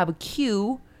same. You have a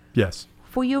queue. Yes.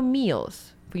 For your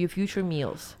meals, for your future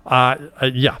meals.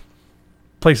 Yeah,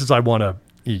 places I want to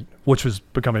eat, which was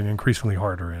becoming increasingly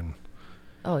harder in.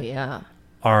 Oh yeah.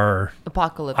 Our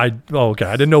apocalypse. Okay.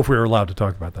 I didn't know if we were allowed to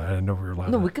talk about that. I didn't know if we were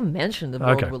allowed. No, we can mention the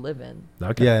world we live in.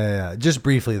 Okay. Yeah. Just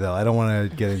briefly though. I don't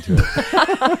want to get into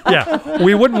it. Yeah,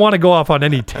 we wouldn't want to go off on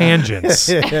any tangents.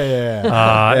 In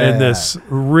this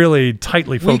really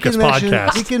tightly focused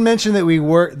podcast. We can mention that we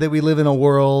live in a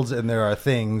world and there are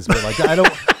things, but like I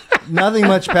don't. Nothing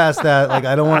much past that. Like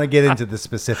I don't want to get into the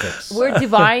specifics. We're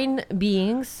divine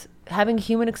beings having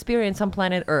human experience on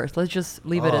planet Earth. Let's just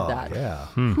leave it at that. Yeah.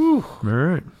 All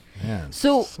right. Man.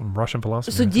 So some Russian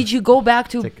philosophy. So did you go back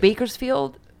to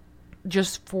Bakersfield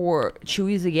just for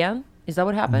Chewy's again? Is that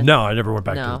what happened? No, I never went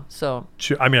back to.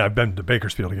 I mean, I've been to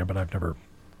Bakersfield again, but I've never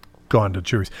gone to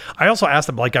Chewy's. I also asked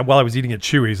them, like, while I was eating at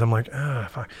Chewy's, I'm like,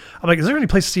 is there any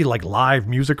place to see like live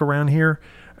music around here?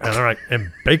 And they're like,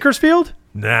 in Bakersfield?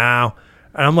 No.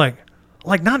 And I'm like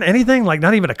not anything, like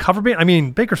not even a cover band. I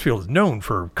mean, Bakersfield is known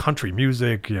for country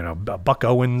music. Buck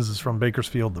Owens is from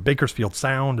Bakersfield. The Bakersfield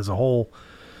Sound is a whole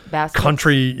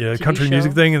country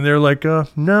music thing. And they're like,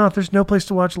 no, there's no place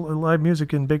to watch live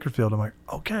music in Bakersfield. I'm like,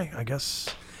 okay, I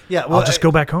guess. Yeah, well, I'll just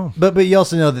go back home. But you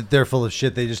also know that they're full of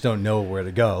shit. They just don't know where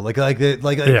to go. Like if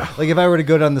I were to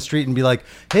go down the street and be like,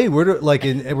 hey, we're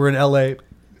in LA.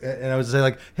 and I would say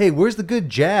like, hey, where's the good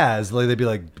jazz? Like they'd be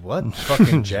like, what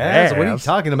fucking jazz? What are you Jazz.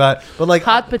 talking about? But like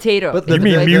Hot potato. But You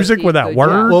mean Like, music eat without good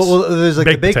words? jazz. well, there's like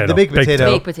Baked the baked potato.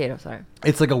 Baked potato. Sorry.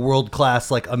 It's like a world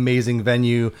class, like amazing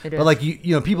venue. It But is. like you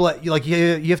know, people like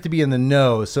you have to be in the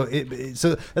know. So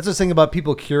so that's the thing about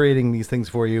people curating these things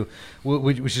for you,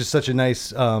 which is such a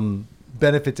nice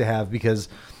benefit to have because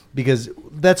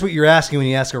that's what you're asking when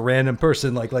you ask a random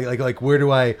person like where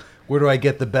do I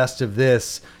get the best of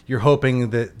this? You're hoping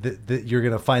that you're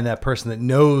gonna find that person that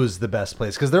knows the best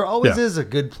place because there always Yeah. is a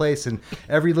good place in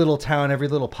every little town, every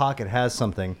little pocket has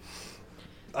something.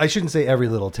 I shouldn't say every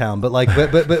little town, but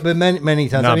many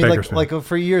towns. Not I mean, Bakersfield. like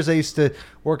for years I used to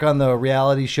work on the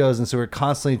reality shows, and so we're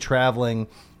constantly traveling.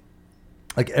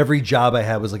 Like every job I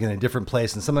had was like in a different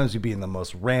place, and sometimes we'd be in the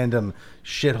most random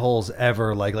shitholes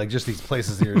ever. Like just these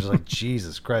places that you're just like,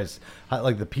 Jesus Christ,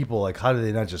 like the people, like how do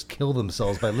they not just kill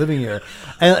themselves by living here?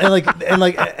 And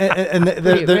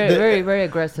Very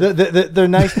aggressive. they're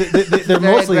nice. They're Very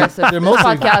mostly aggressive. they're This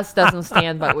mostly podcast doesn't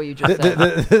stand by what you just said.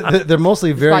 they're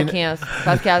mostly This very.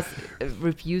 podcast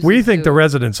refuses. We think to- the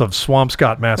residents of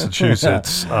Swampscott,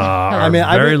 Massachusetts, are I mean,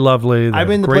 very lovely. They I've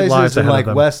been have to great lives places in ahead of like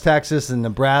them. West Texas and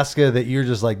Nebraska that you're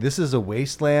just like, this is a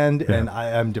wasteland, and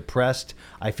I'm depressed.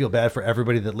 I feel bad for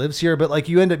everybody that lives here, but like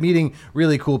you end up meeting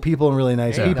really cool people and really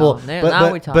nice There you people. go.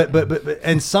 Now we're talking. But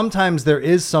and sometimes there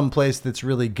is some place that's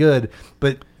really good,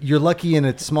 but you're lucky in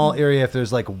a small area if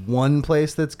there's like one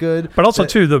place that's good. But also,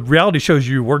 too, the reality shows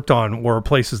you worked on were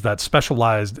places that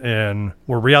specialized in,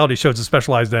 were reality shows that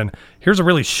specialized in, here's a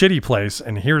really shitty place,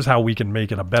 and here's how we can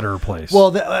make it a better place.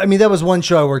 Well, I mean, that was one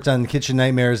show I worked on, Kitchen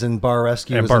Nightmares and Bar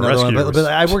Rescue. And was Bar another Rescue one. But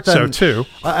I worked so on too.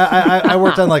 I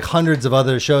worked on like hundreds of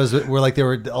other shows where like they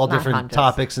were all Not different hundreds.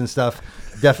 topics and stuff.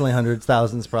 Definitely hundreds,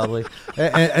 thousands, probably.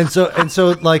 And so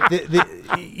like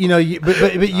you know,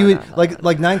 but you would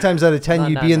like 9 times out of 10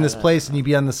 you'd be in this place and you'd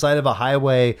be on the side of a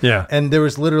highway. Yeah. And there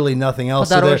was literally nothing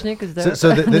else. Podorozhnik is there?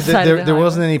 So On the side of the there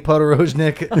wasn't any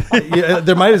Podorozhnik. Yeah,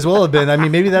 there might as well have been. I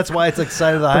mean, maybe that's why it's like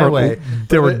side of the highway.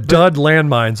 There were But- dud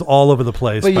landmines all over the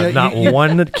place, But, but, you know, not you-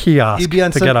 one kiosk you'd be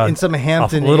on to some- get in some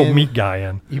Hampton a little Inn. meat guy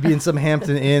in. You'd be in some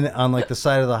Hampton Inn on like the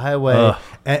side of the highway, Ugh.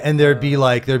 and there'd be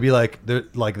like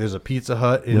there's a Pizza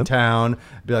Hut in Yep. town.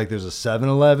 Be like there's a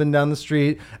 7-Eleven down the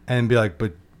street, and be like,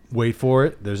 but wait for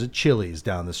it, there's a Chili's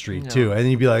down the street too, and then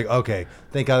you'd be like, okay,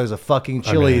 thank God there's a fucking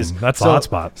Chili's. that's the hot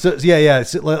spot. So yeah.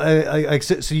 So,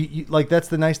 so you, like that's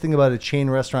the nice thing about a chain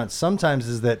restaurant. Sometimes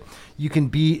is that you can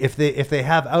be if they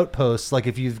have outposts, like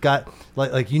if you've got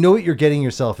like you know what you're getting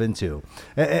yourself into,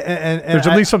 and There's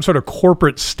at least some sort of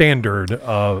corporate standard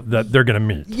that they're going to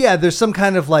meet. yeah, there's some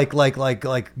kind of like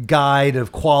guide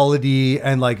of quality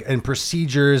and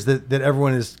procedures that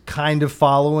everyone is kind of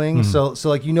following. So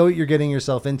like you know what you're getting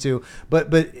yourself into, but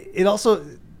it also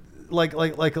like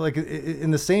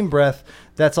in the same breath,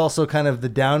 that's also kind of the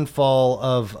downfall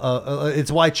of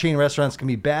it's why chain restaurants can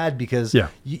be bad because Yeah.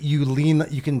 you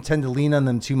can tend to lean on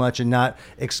them too much and not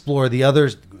explore the other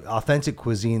authentic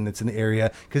cuisine that's in the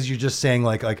area because you're just saying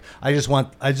like I just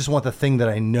want the thing that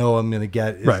I know I'm gonna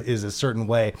get is a certain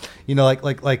way, you know,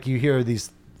 like you hear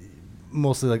these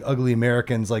mostly like ugly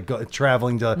Americans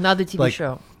traveling to Another TV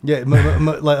show. yeah you know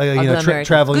Americans.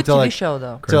 traveling Good to TV like show,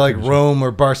 though. to like Rome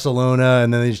or Barcelona,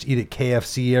 and then they just eat at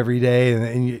KFC every day,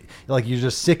 and you're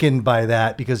just sickened by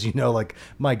that because you know like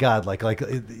my God like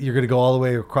you're gonna go all the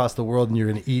way across the world and you're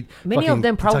gonna eat Many fucking of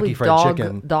them probably Kentucky Fried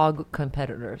Chicken. dog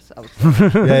competitors. I would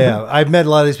say. Yeah. I've met a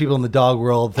lot of these people in the dog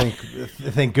world.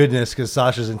 Thank goodness, because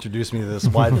Sasha's introduced me to this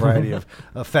wide variety of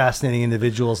fascinating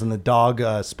individuals in the dog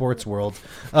sports world.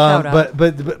 Shout out.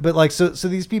 But like so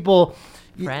these people.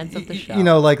 Friends of the show. You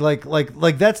know, like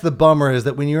that's the bummer is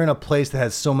that when you're in a place that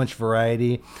has so much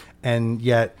variety, and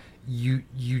yet you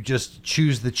just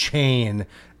choose the chain.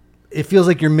 It feels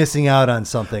like you're missing out on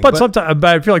something. But sometimes,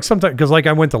 but I feel like sometimes, because like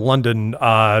I went to London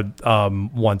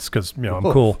once because you know I'm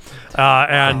cool,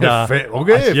 and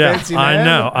okay, yeah, fancy I man.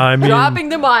 know. I mean, Dropping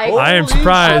the mic. I am Holy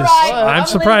surprised. shit. All right, I'm I'm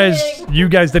surprised leaving. you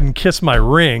guys didn't kiss my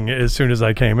ring as soon as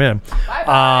I came in.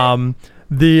 Bye-bye.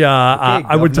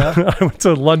 I went governor. to I went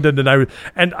to London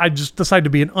and I just decided to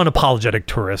be an unapologetic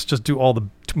tourist, just do all the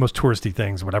most touristy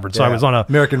things, whatever. So I Yeah. was on a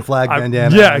American flag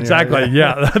bandana. Yeah, on your- exactly.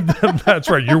 Yeah, that's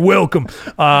right. You're welcome.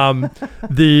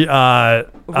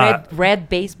 Red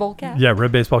baseball cap. Yeah,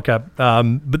 red baseball cap.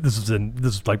 But this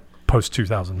is like post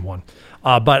 2001.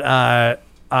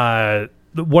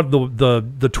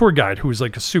 the tour guide, who was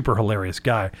like a super hilarious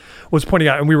guy, was pointing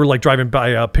out, and we were like driving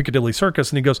by Piccadilly Circus,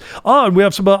 and he goes, "Oh, and we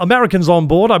have some Americans on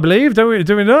board, I believe. Do we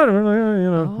not?"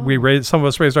 You know, we raised, some of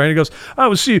us raised our hand. He goes,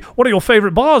 "Oh, see, one of your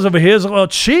favorite bars over here is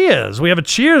Cheers. We have a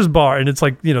Cheers bar," and it's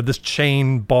like, you know, this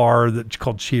chain bar that's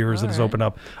called Cheers that has opened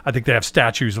up. I think they have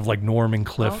statues of like Norm and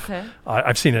Cliff. Okay.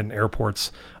 I've seen it in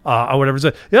airports. Or whatever. It's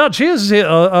like, yeah, Cheers is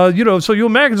here. You know, so you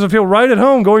Americans will feel right at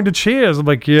home going to Cheers. I'm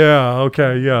like, yeah,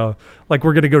 okay, yeah. Like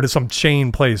we're going to go to some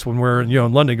chain place when we're, you know,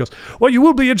 in London. He goes, well, you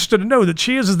will be interested to know that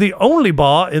Cheers is the only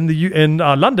bar in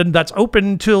London that's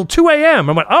open till 2 a.m.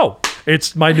 I'm like, oh,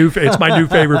 it's my new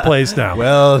favorite place now.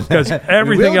 Well, because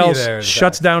everything else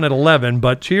shuts down at 11,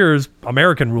 but Cheers,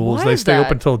 American rules, Why they is stay that?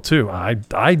 open till 2.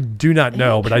 I do not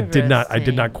know, but I did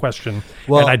not question.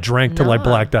 Well, and I drank till I no.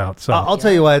 blacked out. So I'll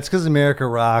tell you why. It's because America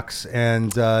rocks,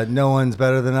 and no one's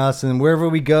better than us. And wherever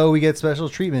we go, we get special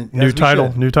treatment. new title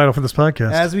for this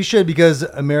podcast. As we should, because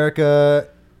America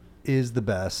is the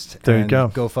best. There you And go.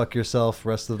 Go fuck yourself,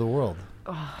 rest of the world.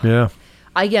 Yeah.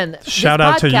 Again, Shout this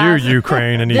out to podcast- you,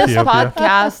 Ukraine and This Ethiopia.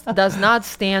 podcast does not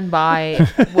stand by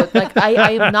what, like, I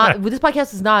am not. This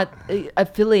podcast is not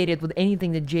affiliated with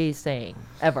anything that Jay is saying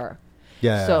ever.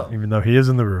 Yeah. So Even though he is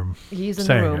in the room. he's in the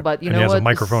saying room, it, but you and know he has what? a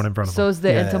microphone in front of So him. is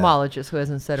the Yeah. entomologist who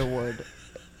hasn't said a word,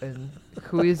 and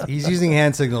who is He's using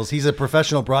hand signals. He's a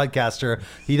professional broadcaster.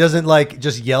 He doesn't like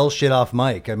just yell shit off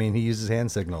mic. I mean, he uses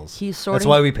hand signals. He's That's sorting-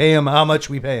 why we pay him how much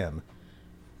we pay him.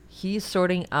 he's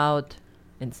sorting out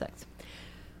insects.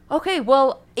 Okay,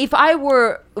 well, if I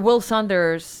were Will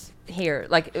Saunders here,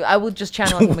 like I would just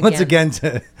channel him Once again,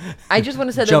 to I just want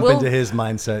to say that jump Will, into his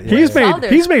mindset. Yeah.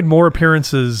 He's made more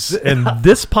appearances in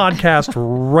this podcast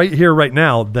right here, right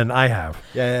now than I have.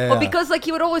 Yeah. well, because like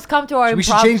he would always come to our we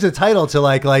should improv. change the title to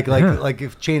like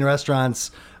if chain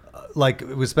restaurants, like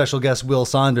with special guest Will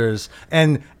Saunders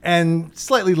and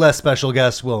slightly less special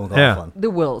guest Will McLaughlin. the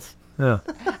Wills. Yeah.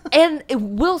 And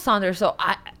Will Saunders, so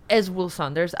as Will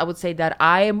Saunders, I would say that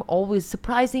I am always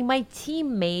surprising my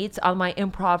teammates on my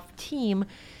improv team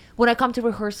when I come to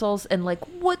rehearsals and like,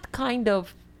 what kind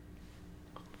of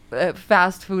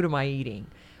fast food am I eating?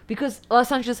 Because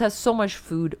Los Angeles has so much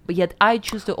food, but yet I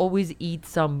choose to always eat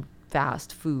some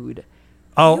fast food.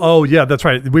 Oh, yeah, that's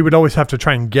right. We would always have to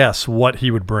try and guess what he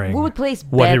would bring. We would place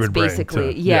what he bets would bring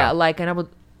basically. to- Yeah, like, and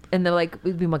they're like,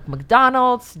 it'd be like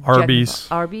McDonald's, Arby's.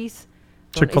 Arby's.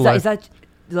 Chick-fil-A. Is that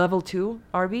level 2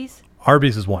 Arby's?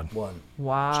 Arby's is one.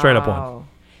 Wow. Straight up one.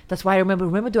 That's why I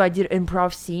remember I did an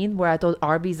improv scene where I thought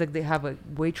Arby's, like they have a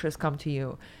waitress come to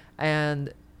you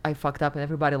and I fucked up and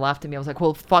everybody laughed at me. I was like,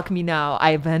 well, fuck me now.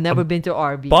 I've never been to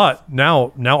Arby's. But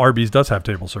now Arby's does have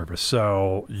table service,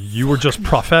 so you were just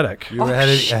prophetic. You were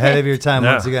ahead of your time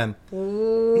Yeah. once again.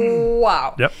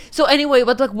 Wow. Yep. So anyway,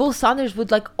 but like Will Saunders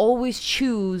would like always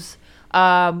choose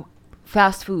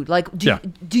fast food. Like,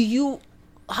 do you,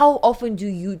 how often do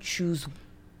you choose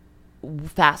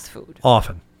fast food?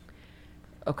 Often.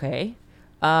 Okay.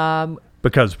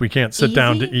 Because we can't sit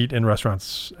down to Easy? eat in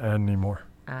restaurants anymore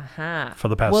Uh-huh. for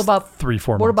the past What about 3-4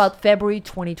 months. What about February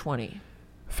 2020?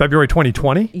 February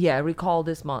 2020? Yeah, recall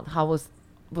this month. How was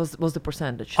the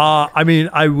percentage? I mean,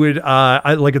 I would,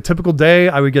 like a typical day,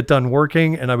 I would get done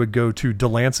working and I would go to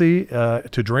Delancey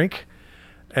to drink.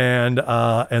 And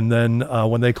then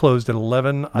when they closed at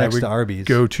 11, I Next would to Arby's.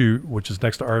 go to, which is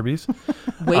next to Arby's.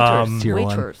 Waiters, Tier one.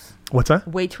 waiters, What's that?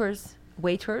 waiters,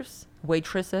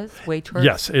 waitresses, waiters.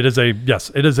 Yes, it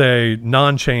is a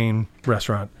non-chain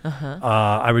restaurant.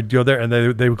 I would go there and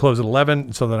they would close at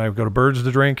 11. So then I would go to Birds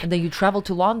to drink. And then you travel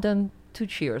to London to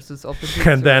Cheers. It's open.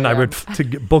 And then I would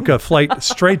book a flight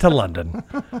straight to London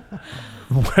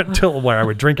until where I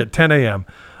would drink at 10 a.m.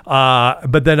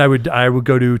 But then I would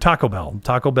go to Taco Bell.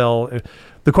 Taco Bell.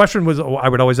 The question was, I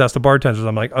would always ask the bartenders.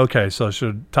 I'm like, okay, so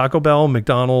should Taco Bell,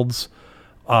 McDonald's,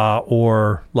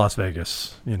 or Las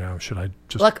Vegas? You know, should I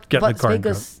just like get in Las the car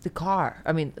Vegas, the car.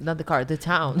 I mean, not the car, the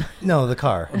town. No, the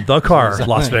car. and go? The car,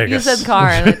 Las You Vegas. said car,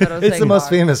 and I thought I was It's saying the most car.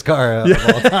 famous car of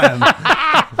all time.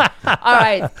 All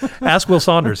right. Ask Will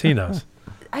Saunders. He knows.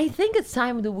 I think it's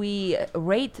time that we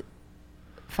rate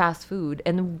fast food.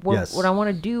 And Yes. what I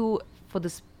want to do for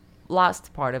this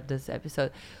last part of this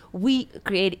episode, we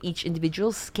create each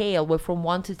individual scale where from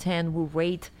 1 to 10 we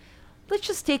rate. Let's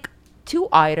just take 2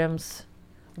 items,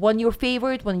 one your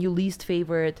favorite, one your least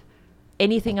favorite,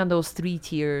 anything on those 3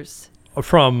 tiers.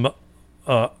 From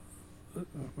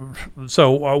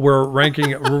so we're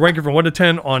ranking from 1 to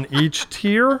 10 on each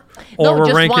tier, or No, we're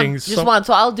just ranking one. Just one.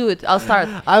 So I'll do it. I'll start.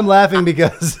 I'm laughing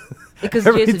because because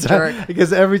Jay's a jerk.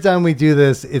 Because every time we do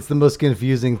this, it's the most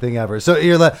confusing thing ever. So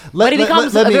you're But it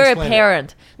becomes let me very explain it.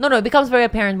 apparent. No, it becomes very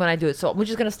apparent when I do it. So we're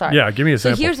just gonna start. Yeah, give me a So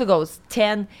sample. here's what goes.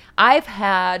 10. I've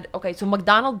had so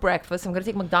McDonald's breakfast. I'm gonna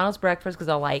take McDonald's breakfast because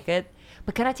I like it.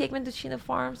 But can I take Mendocino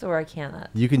Farms or I cannot?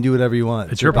 You can do whatever you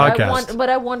want. It's your But podcast. but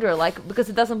I wonder, like, because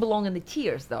it doesn't belong in the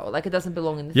tiers, though. Like, it doesn't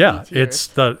belong in the Yeah, three tiers.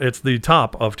 it's the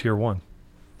top of tier 1.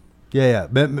 Yeah.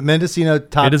 Mendocino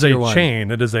top It is a tier one.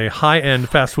 chain. It is a high-end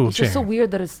fast food It's chain. just so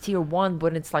weird that it's tier 1,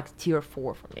 but it's like tier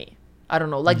 4 for me. I don't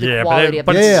know, like Yeah, the but quality it- of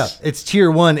but the Yeah, it's- it's tier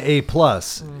 1 A+.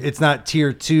 It's not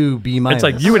tier 2 B-. It's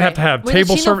like you would have to have Okay.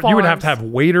 table Mendocino service. You would have to Farms- have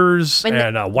waiters And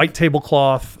and a white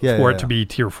tablecloth Yeah, for yeah, it to be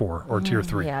tier 4 or tier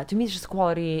 3. Yeah, to me it's just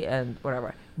quality and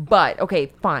whatever. But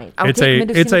okay, fine. I'll It's take a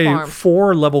Mendocino Farms.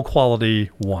 4-level quality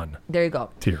 1 There you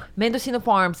go. tier. Mendocino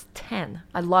Farms 10.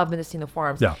 I love Mendocino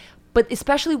Farms. Yeah. But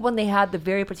especially when they had the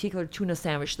very particular tuna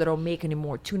sandwich that don't make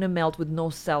anymore. Tuna melt with no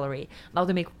celery. Now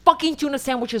they make fucking tuna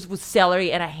sandwiches with celery,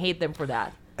 and I hate them for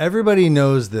that. Everybody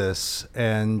knows this,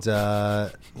 and I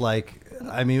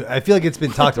mean, I feel like it's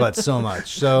been talked about so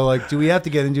much. So, like, do we have to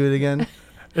get into it again?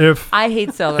 If I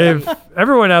hate celery. if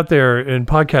everyone out there in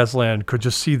podcast land could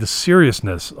just see the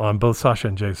seriousness on both Sasha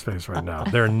and Jay's face right now,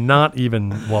 they're not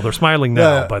even, well, they're smiling now,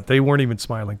 Yeah. but they weren't even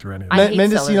smiling through any of I that. hate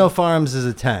Mendocino celery. Farms is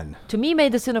a 10. To me,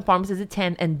 Mendocino Farms is a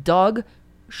 10, and Doug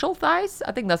Schultheis,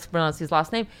 I think that's pronounced his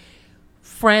last name,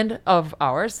 friend of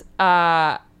ours.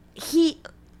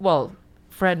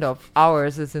 Friend of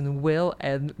ours is in Will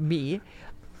and me.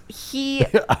 He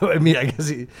I mean, I guess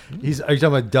he's. Are you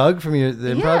talking about Doug from the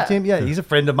improv Yeah. team? Yeah, he's a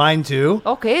friend of mine too.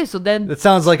 okay, so then That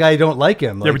sounds like I don't like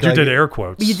him. Yeah, Like, but you like- did air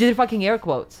quotes. you did fucking air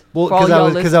quotes. Well, for all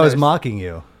y'all because I was listeners. mocking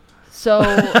you. So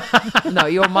no,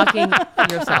 you're mocking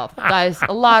yourself, guys.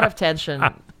 A lot of tension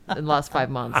in the last 5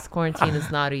 months. Quarantine is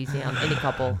not easy on any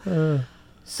couple.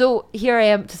 So here I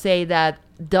am to say that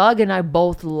Doug and I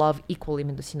both love equally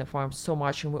Mendocino Farms so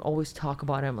much, and we always talk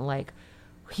about him. And like,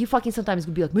 he fucking sometimes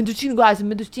would be like, Mendocino guys, and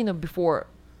Mendocino before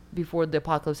the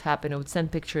apocalypse happened. I would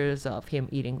send pictures of him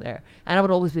eating there, and I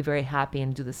would always be very happy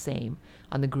and do the same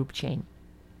on the group chain.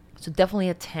 So definitely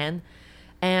a 10.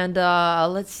 And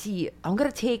let's see, I'm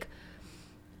gonna take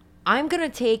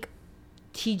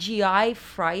TGI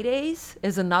Fridays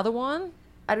is another one.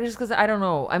 I don't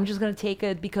know. I'm just gonna take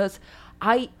it because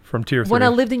From tier 3. when I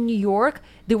lived in New York,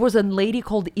 there was a lady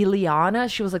called Ileana.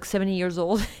 She was like 70 years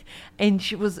old, and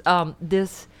she was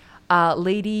this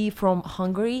lady from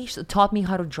Hungary. She taught me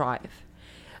how to drive,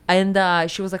 and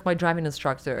she was like my driving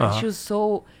instructor. And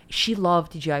she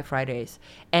loved TGI Fridays,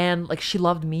 and like she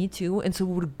loved me too. And so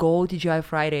we would go TGI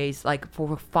Fridays like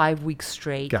for 5 weeks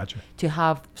straight Gotcha. to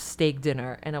have steak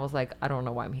dinner. And I was like, I don't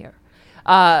know why I'm here.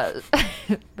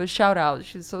 But shout out,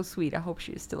 she's so sweet. I hope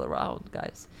she's still around,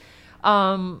 guys.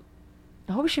 I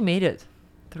hope she made it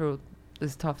through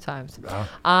these tough times.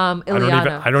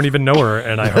 Ileana. I don't even know her,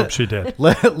 and I hope she did.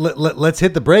 Let's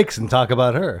hit the brakes and talk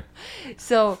about her.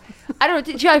 So I don't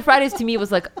know. TGI Fridays to me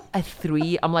was like a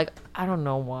 3. I'm like, I don't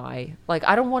know why. Like,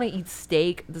 I don't want to eat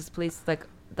steak. This place, like,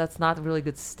 that's not really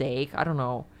good steak. I don't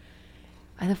know.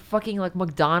 And the fucking like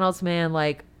McDonald's, man.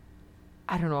 Like,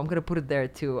 I don't know. I'm gonna put it there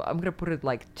too. I'm gonna put it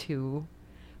like 2.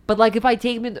 But like, if I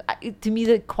take to me,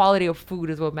 the quality of food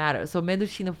is what matters. So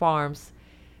Mendocino Farms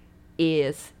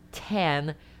is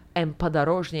 10, and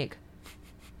Podorozhnik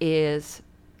is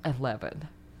 11.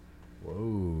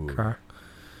 Whoa. Okay.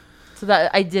 So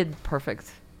that I did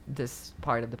perfect this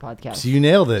part of the podcast. So you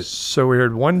nailed it. So we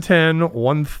heard 110,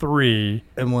 13,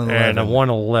 And 111. and a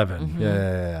 111. Mm-hmm.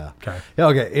 Yeah. Okay. Yeah,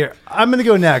 okay, here. I'm going to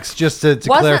go next just to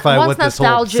clarify what this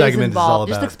whole segment is all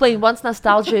Just about. explain, once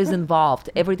nostalgia is involved,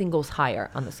 everything goes higher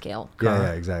on the scale.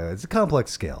 Yeah, exactly. It's a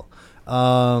complex scale.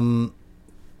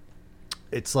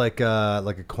 It's like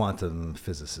a quantum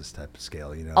physicist type of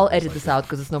scale, you know. I'll There's edit like this out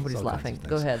because nobody's all kinds of laughing. things.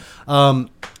 Go ahead.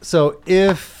 So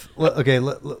if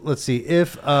let's see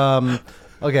if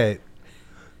okay,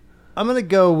 I'm gonna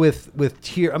go with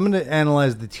tier. I'm gonna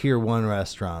analyze the tier 1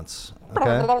 restaurants.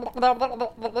 Okay.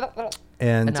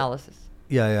 And Analysis.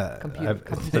 yeah.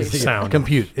 Compute. Sound.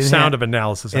 Compute. Sound of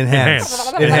analysis.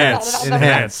 Enhance.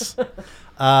 Enhance.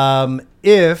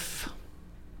 If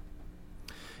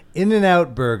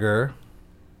In-N-Out Burger,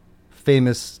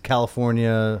 famous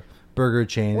California burger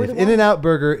chain, Wait, if what? In-N-Out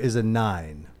Burger is a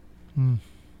 9,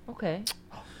 Okay.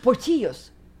 Portillos.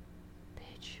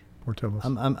 Bitch. Portillo's.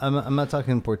 I'm not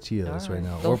talking Portillos All right right.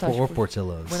 now, Don't touch or Port-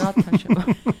 Portillos. We're not touching.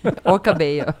 Or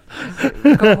Cabello. Co-host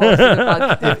of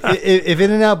the podcast. if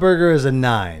In-N-Out Burger is a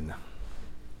 9,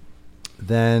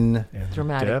 then And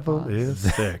Dramatic the devil pause.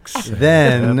 is 6.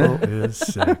 Then- The devil is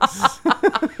 6.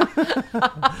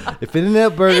 if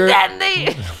In-N-Out Burger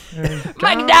Dandy.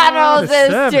 McDonald's is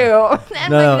seven. too.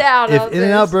 And No, McDonald's if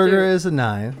In-N-Out is Burger too. is a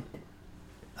 9,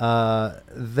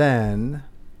 then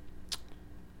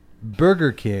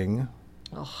Burger King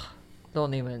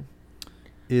Don't even.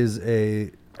 is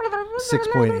a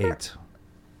 6.8.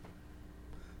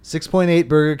 6.8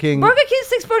 Burger King. Burger King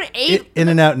 6.8.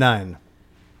 In-N-Out 9.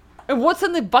 And what's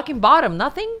on the fucking bottom?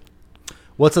 Nothing.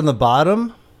 What's on the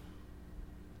bottom?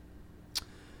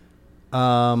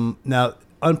 Now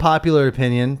unpopular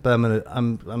opinion, but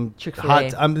I'm Chick-fil-A. hot.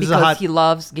 This Because is a hot. he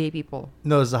loves gay people.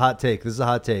 No, this is a hot take. This is a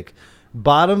hot take.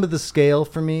 Bottom of the scale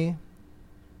for me.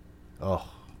 Oh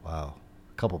wow,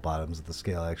 a couple bottoms of the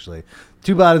scale actually.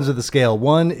 2 bottoms of the scale.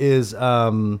 One is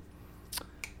what's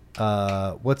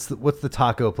the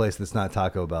taco place that's not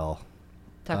Taco Bell?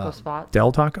 Taco spot.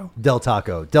 Del Taco? Del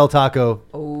Taco. Del Taco.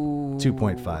 Oh.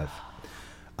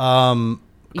 2.5.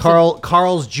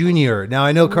 Carl's Jr. Now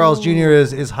I know Carl's Jr.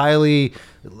 is highly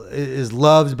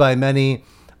loved by many.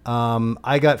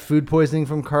 I got food poisoning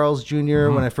from Carl's Jr.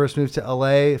 when I first moved to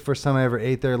LA. First time I ever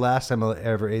ate there. Last time I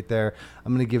ever ate there.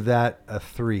 I'm gonna give that a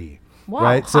 3. Wow.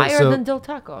 Right? Higher than Del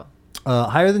Taco.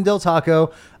 Higher than Del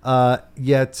Taco,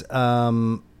 yet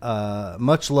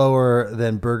much lower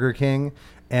than Burger King,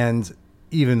 and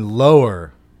even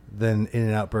lower than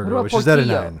In-N-Out What Burger, about which is at a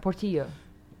Portillo? 9. Portillo.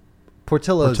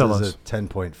 Portillo's Portillo's. is a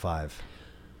 10.5.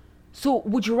 So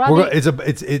would you rather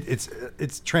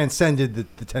It's transcended the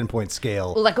 10-point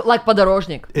scale. like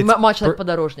Podorozhnik, It's much like per-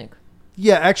 Podorozhnik?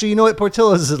 Yeah, actually, you know what?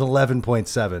 Portillo's is an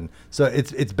 11.7, so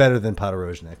it's better than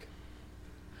Podorozhnik.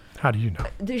 How do you know?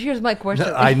 Here's my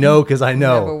question. I know because I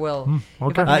know. Never will.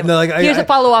 okay. If Here's a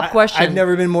follow-up question. I've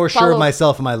never been more sure Follow- of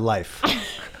myself in my life.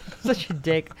 Such a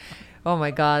dick. Oh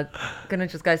my god. Gonna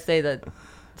just guys say that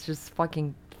it's just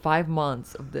fucking 5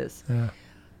 months of this. /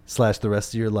 the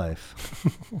rest of your life.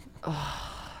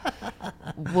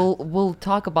 We'll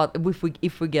talk about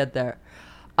if we get there.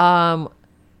 Oh,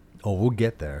 we'll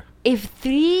get there. If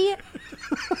you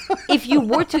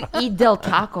were to eat Del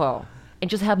Taco and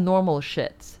just have normal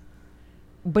shits,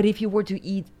 but if you were to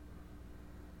eat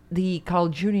the Carl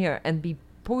Jr. and be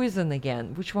poisoned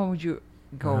again, which one would you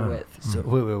go with? So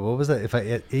wait, what was that? If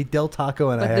I ate Del Taco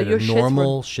and But I had your shits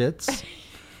normal shits.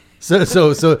 So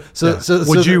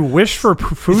Would you wish for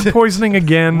food poisoning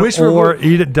again or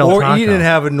eat at Del Taco? Or eat and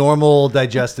have a normal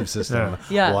digestive system.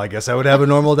 Yeah. Yeah. Well, I guess I would have a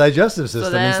normal digestive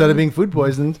system then- instead of being food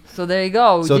poisoned. So there you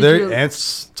go. So Did there, you- and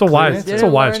it's It's a wise, answer. it's a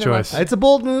wise Didn't learn choice. about It's a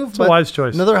bold move. a wise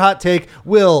choice. Another hot take.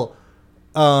 Will,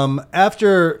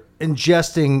 after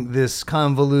ingesting this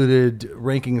convoluted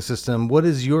ranking system, what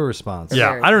is your response?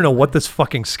 Yeah, I don't know what this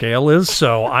fucking scale is,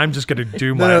 so I'm just going to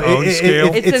do my No, own scale.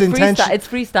 It's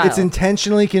freestyle. It's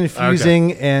intentionally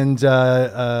confusing and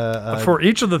For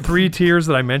each of the 3 tiers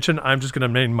that I mentioned, I'm just going to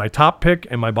name my top pick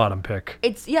and my bottom pick.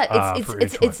 It's for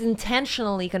it's each one. it's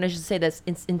intentionally. Can I just say this?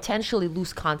 It's intentionally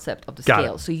loose concept of the Got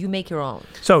scale. it. So you make your own.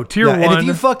 So tier yeah, 1. and if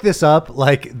you fuck this up,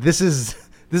 like this is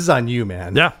on you,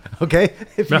 man. Yeah. Okay.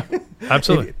 If Yeah, you,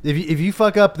 absolutely. If you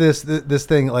fuck up this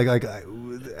thing, like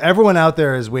everyone out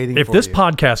there is waiting. If for this you.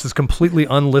 podcast is completely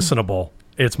unlistenable,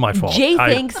 it's my fault. Jay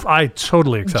thinks- I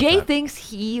totally accept Jay that. thinks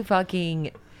he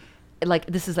fucking like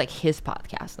this is like his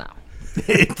podcast now.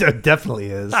 It definitely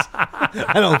is.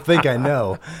 I don't think I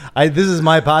know. This is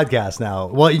my podcast now.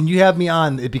 Well, and you have me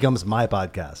on, it becomes my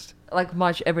podcast. Like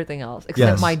much everything else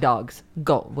except Yes. my dogs.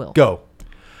 Go, Will. Go.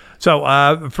 So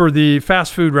for the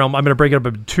fast food realm, I'm going to break it up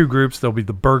into 2 groups. There'll be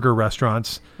the burger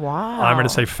restaurants. Wow. I'm going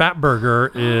to say Fat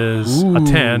Burger is a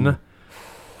 10.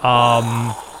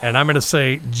 And I'm going to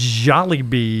say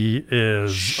Jollibee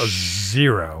is a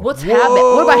 0. What's habit?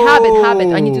 What about habit? Habit.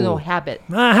 I need to know habit.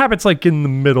 Habit's like in the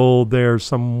middle there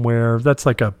somewhere. That's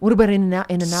like a What about in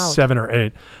and out? 7 or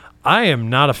 8. I am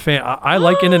not a fan. I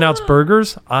like In-N-Out's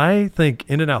burgers. I think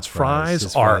In-N-Out's fries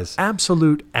his are fries.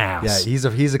 absolute Yeah, ass. he's a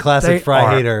They classic fry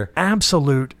are hater.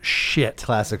 absolute shit.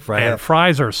 Classic fry. And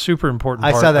fries are a super important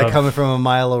I part saw that of- coming from a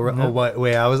mile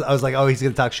away. I was like, oh, he's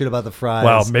gonna talk shit about the fries.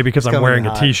 Well, maybe because It's I'm coming wearing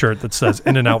hot. a T-shirt that says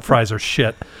In-N-Out fries are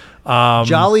shit.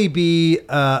 Jollibee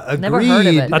agreed. Never heard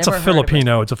of it. That's Never a heard of it.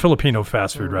 Filipino. It's a Filipino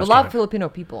fast food We restaurant. love Filipino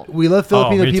people. We love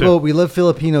Filipino me people. too. We love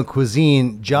Filipino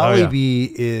cuisine.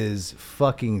 Jollibee is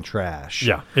fucking trash.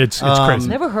 Yeah, it's crazy.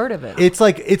 Never heard of it. It's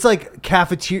like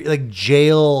cafeteria, like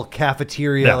jail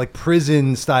cafeteria, Yeah. like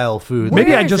prison style food. Where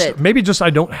Maybe I is just it?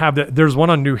 I don't have that. There's one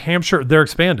on New Hampshire. They're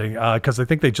expanding because I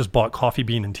think they just bought Coffee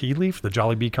Bean and Tea Leaf. The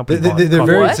Jollibee company. bought They're Coffee very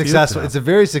Bean and Tea Leaf. successful. Yeah. It's a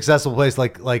very successful place.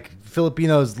 Like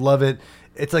Filipinos love it.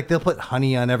 It's like they'll put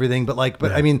honey on everything, but Yeah.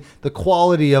 I mean, the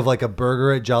quality of like a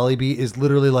burger at Jollibee is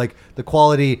literally like the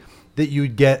quality that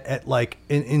you'd get at like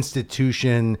an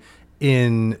institution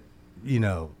in,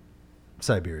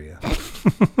 Siberia.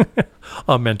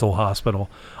 A mental hospital.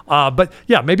 But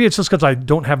yeah, maybe it's just because I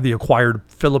don't have the acquired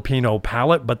Filipino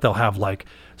palate, but they'll have like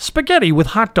spaghetti with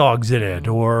hot dogs in it,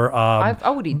 or I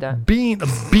would eat that.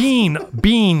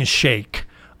 bean shake,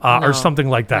 No, or something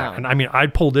like that. no. And I mean, I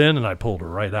pulled in and I pulled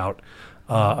right out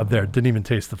of there. Didn't even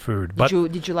taste the food. But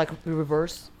Did you like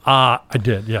reverse? I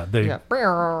did. Yeah, they. Yeah.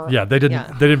 Yeah, they didn't.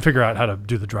 Yeah. They didn't figure out how to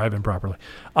do the drive-in properly.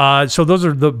 So those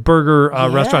are the burger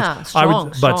restaurants.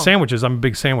 strong. But sandwiches. I'm a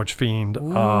big sandwich fiend.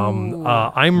 I'm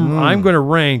going to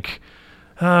rank.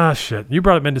 Shit. You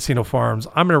brought up Mendocino Farms.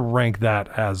 I'm going to rank that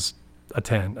as a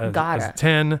 10. Got as it.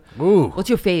 10. Ooh. What's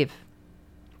your fave?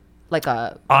 Like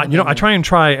a. I try and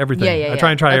try everything. Yeah, I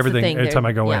try and try that's the everything thing every there. time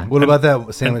I go Yeah. in. What And about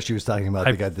that sandwich she was talking about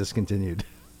that got discontinued?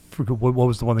 what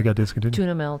was the one that got discontinued?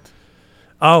 Tuna melt.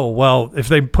 Oh well, if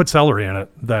they put celery in it,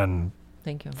 then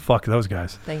Thank you. fuck those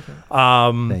guys. Thank you.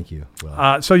 Thank you.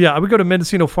 Well, So yeah, I would go to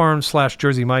Mendocino Farms /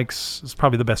 Jersey Mike's. It's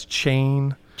probably the best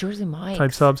chain Jersey Mike's.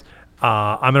 type subs.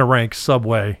 I'm gonna rank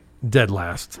Subway dead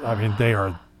last. I mean,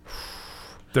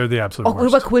 they're the absolute Oh, what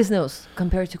worst. about Quiznos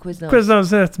compared to Quiznos? Quiznos,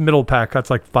 that's middle pack. That's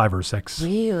like 5 or 6.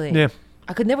 Really? Yeah.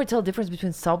 I could never tell the difference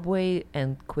between Subway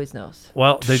and Quiznos.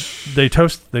 Well, they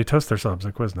toast their subs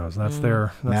at Quiznos. That's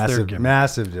their gimmick.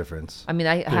 massive difference. I mean,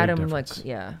 I had them difference.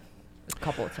 a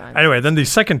couple of times. Anyway, then the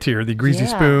second tier, the Greasy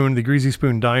Yeah. Spoon, the Greasy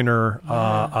Spoon Diner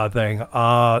thing.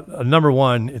 Number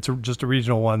one, it's just a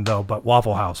regional one though, but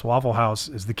Waffle House. Waffle House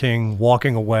is the king.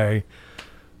 Walking away,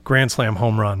 grand slam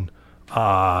home run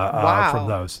from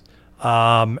those.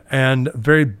 And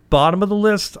very bottom of the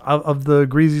list of the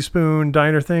Greasy Spoon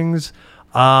Diner things,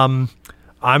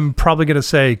 I'm probably going to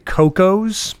say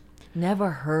Coco's. Never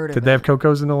heard of Did it. they have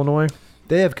Coco's in Illinois?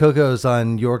 They have Coco's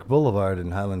on York Boulevard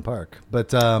in Highland Park,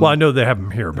 but Well, I know they have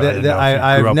them here, but I didn't know if you grew up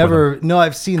I've with never. them. No,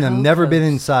 I've seen them. Never been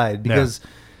Coco's. inside because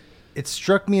it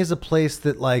struck me as a place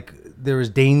that like there was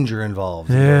danger involved.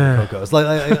 in Yeah. going to Coco's,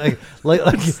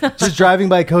 like just driving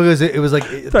by Coco's, it was like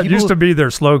That used to be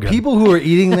their slogan. people who were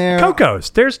eating there.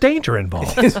 Coco's, there's danger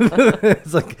involved.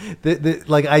 It's like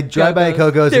like I drive by a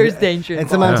Coco's. There's danger And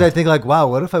involved. sometimes Yeah. I think like, wow,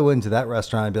 what if I went into that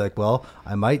restaurant? I'd be like, well,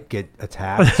 I might get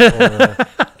attacked,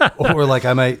 or like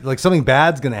I might like something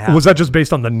bad's gonna happen. Was that just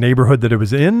based on the neighborhood that it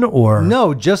was in, or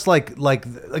No, just like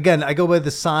again, I go by the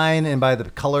sign and by the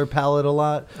color palette a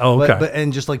lot. Oh, okay. But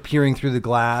and just like peering through the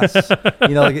glass,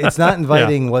 like it's not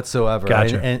inviting whatsoever.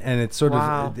 Gotcha. And it's sort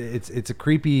Wow. of it's a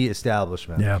creepy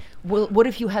establishment. Yeah. Well, what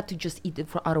if you had to just eat it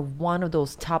out of one of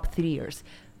those top tiers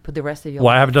for the rest of your Well,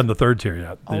 I life? haven't done the third tier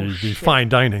yet. Oh, The shit. fine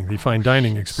dining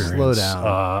experience. Slow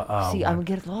down. See, I would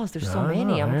get lost. There's so I many.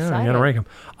 know, I'm yeah, excited. I'm gonna rank them.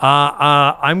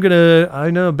 I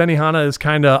know Benihana is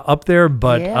kind of up there,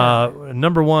 but Yeah.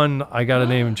 number one, I got to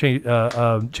name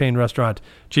chain restaurant,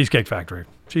 Cheesecake Factory.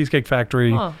 Cheesecake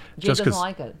Factory. Huh. Jay Just doesn't 'cause-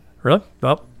 like it. Really?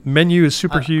 Well, menu is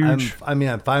super huge. I'm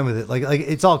fine with it. Like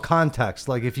it's all context.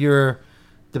 Like if you're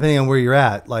depending on where you're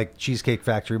at, like Cheesecake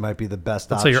Factory might be the best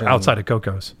Let's option. say you're outside of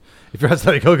Coco's. If you're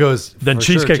outside of Coco's, Then for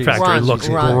sure, Cheesecake Factory Run, looks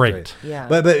run. great. Yeah.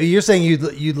 But you're saying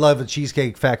you'd love a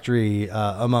Cheesecake Factory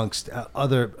amongst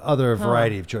other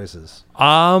variety of choices.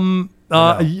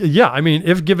 Yeah, I mean,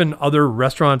 if given other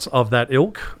restaurants of that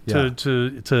ilk Yeah.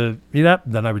 to eat at,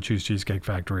 then I would choose Cheesecake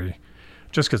Factory,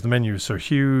 just because the menu is so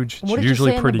huge. It's What did you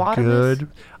usually say on the pretty bottom is? good.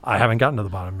 I haven't gotten to the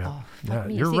bottom yet. fuck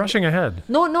me. You're See, rushing ahead.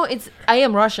 No, I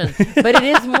am Russian, but it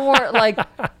is more like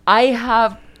I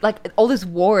have like all these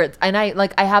words, and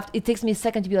it takes me a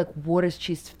second to be like, what is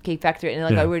Cheesecake Factory? And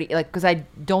like Yeah. I already because I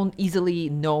don't easily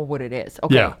know what it is.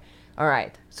 Okay. Yeah. All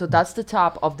right. So that's the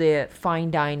top of the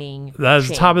fine dining. That is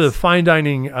the top of the chains. fine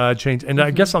dining chains, and Mm-hmm.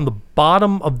 I guess on the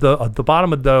bottom of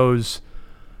those,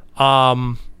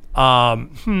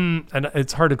 and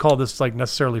it's hard to call this like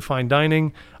necessarily fine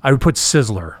dining. I would put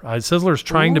Sizzler. Sizzler's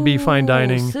trying to be fine Ooh,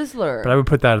 dining, Sizzler. but I would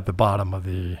put that at the bottom of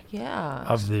the Yeah.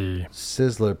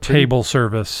 Sizzler, table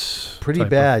service. pretty type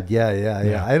of- bad. Yeah.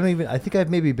 Yeah. I think I've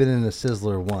maybe been in a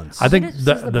Sizzler once. I think Is it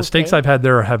the Sizzler steaks buffet? I've had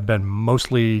there have been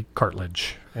mostly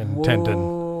cartilage and tendon.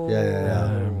 Whoa.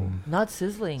 Yeah. Not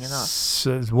sizzling enough.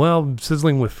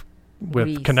 Sizzling with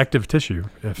Grease. connective tissue,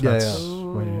 if Yeah, that's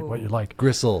yeah. what you like.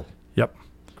 Gristle. Yep.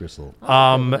 Gristle.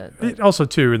 It also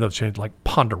too in those chains like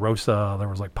Ponderosa. There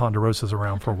was like Ponderosas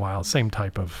around for a while. Same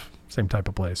type of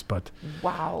place. But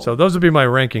Wow. so those would be my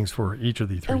rankings for each of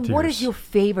the three and tiers. what is your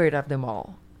favorite of them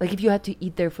all? Like if you had to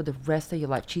eat there for the rest of your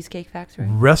life, Cheesecake Factory?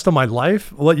 rest of my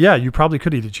life? Well, yeah, you probably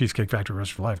could eat at Cheesecake Factory the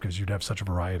rest of your life because you'd have such a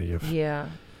variety of Yeah.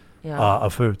 Yeah.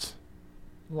 of foods.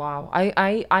 Wow.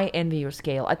 I envy your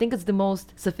scale. I think it's the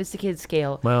most sophisticated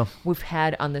scale Well, we've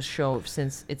had on the show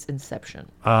since its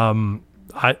inception.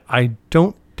 I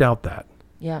don't doubt that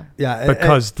Yeah. Yeah.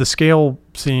 because the scale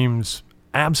seems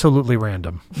absolutely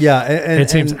random. Yeah, and It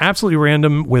seems and- absolutely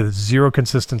random with zero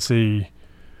consistency,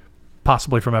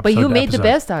 possibly from episode But you to made the episode.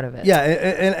 best out of it. Yeah,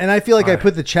 and I feel like I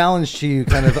put the challenge to you.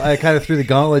 I kind of threw the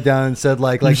gauntlet down and said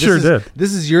like sure this did.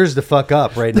 This is yours to fuck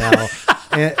up right now.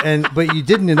 But you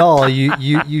didn't at all.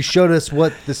 You showed us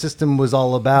what the system was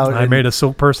all about. I and- made a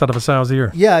silk purse out of a sow's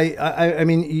ear. Yeah, I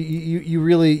mean, you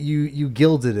really you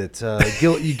gilded it.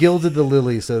 You gilded the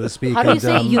lily, so to speak. How do you and,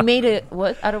 say you made it?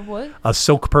 What out of what? A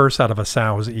silk purse out of a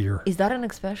sow's ear. Is that an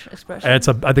expression? I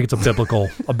think it's a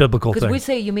biblical Because thing. we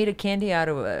say you made a candy out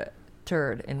of a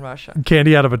turd in Russia.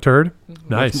 Candy out of a turd.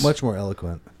 Nice. much more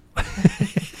eloquent.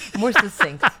 More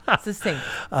succinct. Succinct.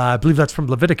 I believe that's from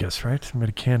Leviticus, right? Made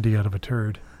a candy out of a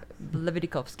turd.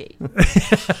 Levidikovsky.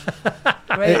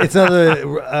 Right? It's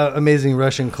another amazing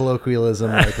Russian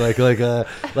colloquialism, like this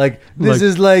Like-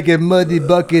 is like a muddy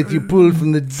bucket you pull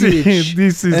from the ditch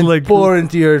This is and like- pour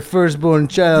into your firstborn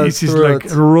child's This is throat.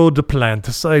 like road plant,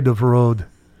 a side of road.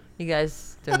 You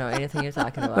guys don't know anything you're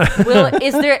talking about. Will,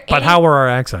 is there But any, how are our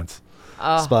accents?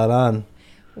 Spot on.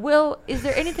 Will, is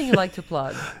there anything you'd like to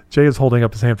plug? Jay is holding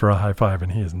up his hand for a high five, and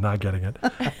he is not getting it.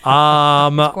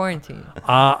 Quarantine.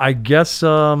 I guess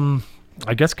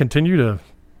continue to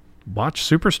watch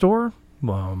Superstore.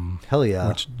 Hell yeah.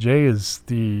 Which Jay is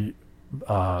the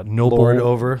noble Lord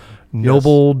over.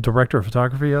 noble director of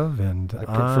photography of, and I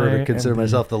prefer to consider am the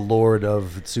myself the Lord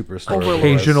of Superstore.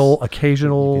 Overlord.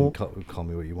 occasional You can call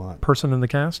me what you want. person in the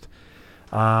cast.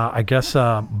 I guess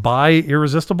buy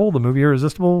Irresistible, the movie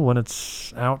Irresistible, when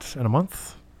it's out in a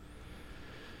month.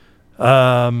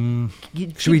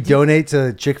 Should we donate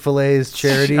to Chick-fil-A's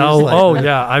charities?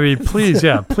 Yeah. I mean, please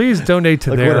donate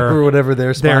to Like their whatever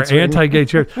they're their sponsoring. anti-gay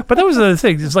charity. But that was the other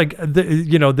thing. It's like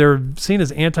they're seen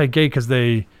as anti-gay because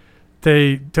they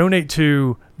donate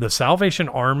to the Salvation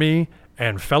Army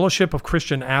and Fellowship of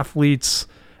Christian Athletes,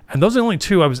 and those are the only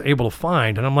two I was able to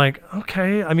find. And I'm like,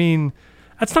 okay, I mean,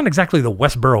 that's not exactly the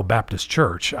Westboro Baptist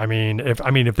Church. I mean,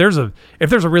 if there's a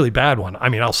really bad one, I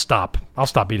mean, I'll stop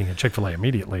eating at Chick-fil-A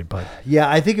immediately. But Yeah,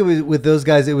 I think it was with those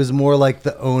guys. It was more like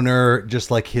the owner, just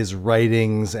like his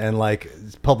writings and like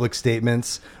public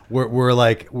statements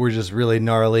were just really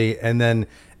gnarly. And then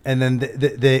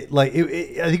they like I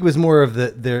think it was more of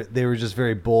they were just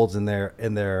very bold in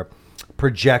their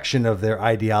projection of their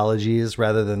ideologies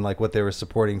rather than like what they were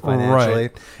supporting financially.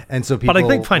 Right. And so people. I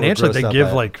think were financially grossed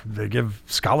out by they give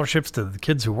scholarships to the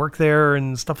kids who work there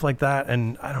and stuff like that.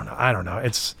 And I don't know.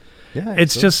 It's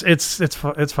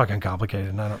fucking complicated,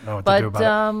 and I don't know what to do But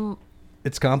about it.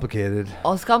 it's complicated.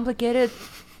 all's complicated,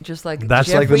 just like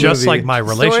That's like the Jeffrey. just movie. like my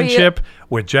relationship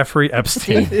with Jeffrey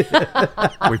Epstein.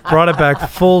 We've brought it back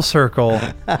full circle.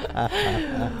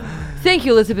 Thank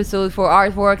you, Elizabeth Sood, for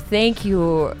artwork. Thank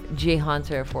you, Jay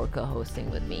Hunter, for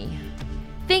co-hosting with me.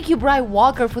 Thank you, Bri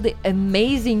Walker, for the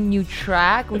amazing new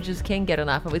track. We just can't get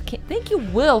enough of it. Thank you,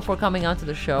 Will, for coming onto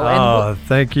the show. Oh,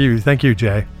 thank you,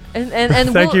 Jay. And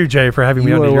Thank Will, you, Jay, for having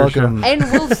me You on are your welcome. show. And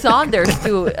Will Saunders,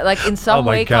 too, like in some Oh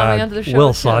my way coming God, onto the show.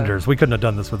 Will too. Saunders. We couldn't have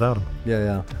done this without him.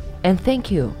 Yeah. And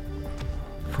thank you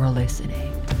for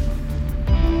listening.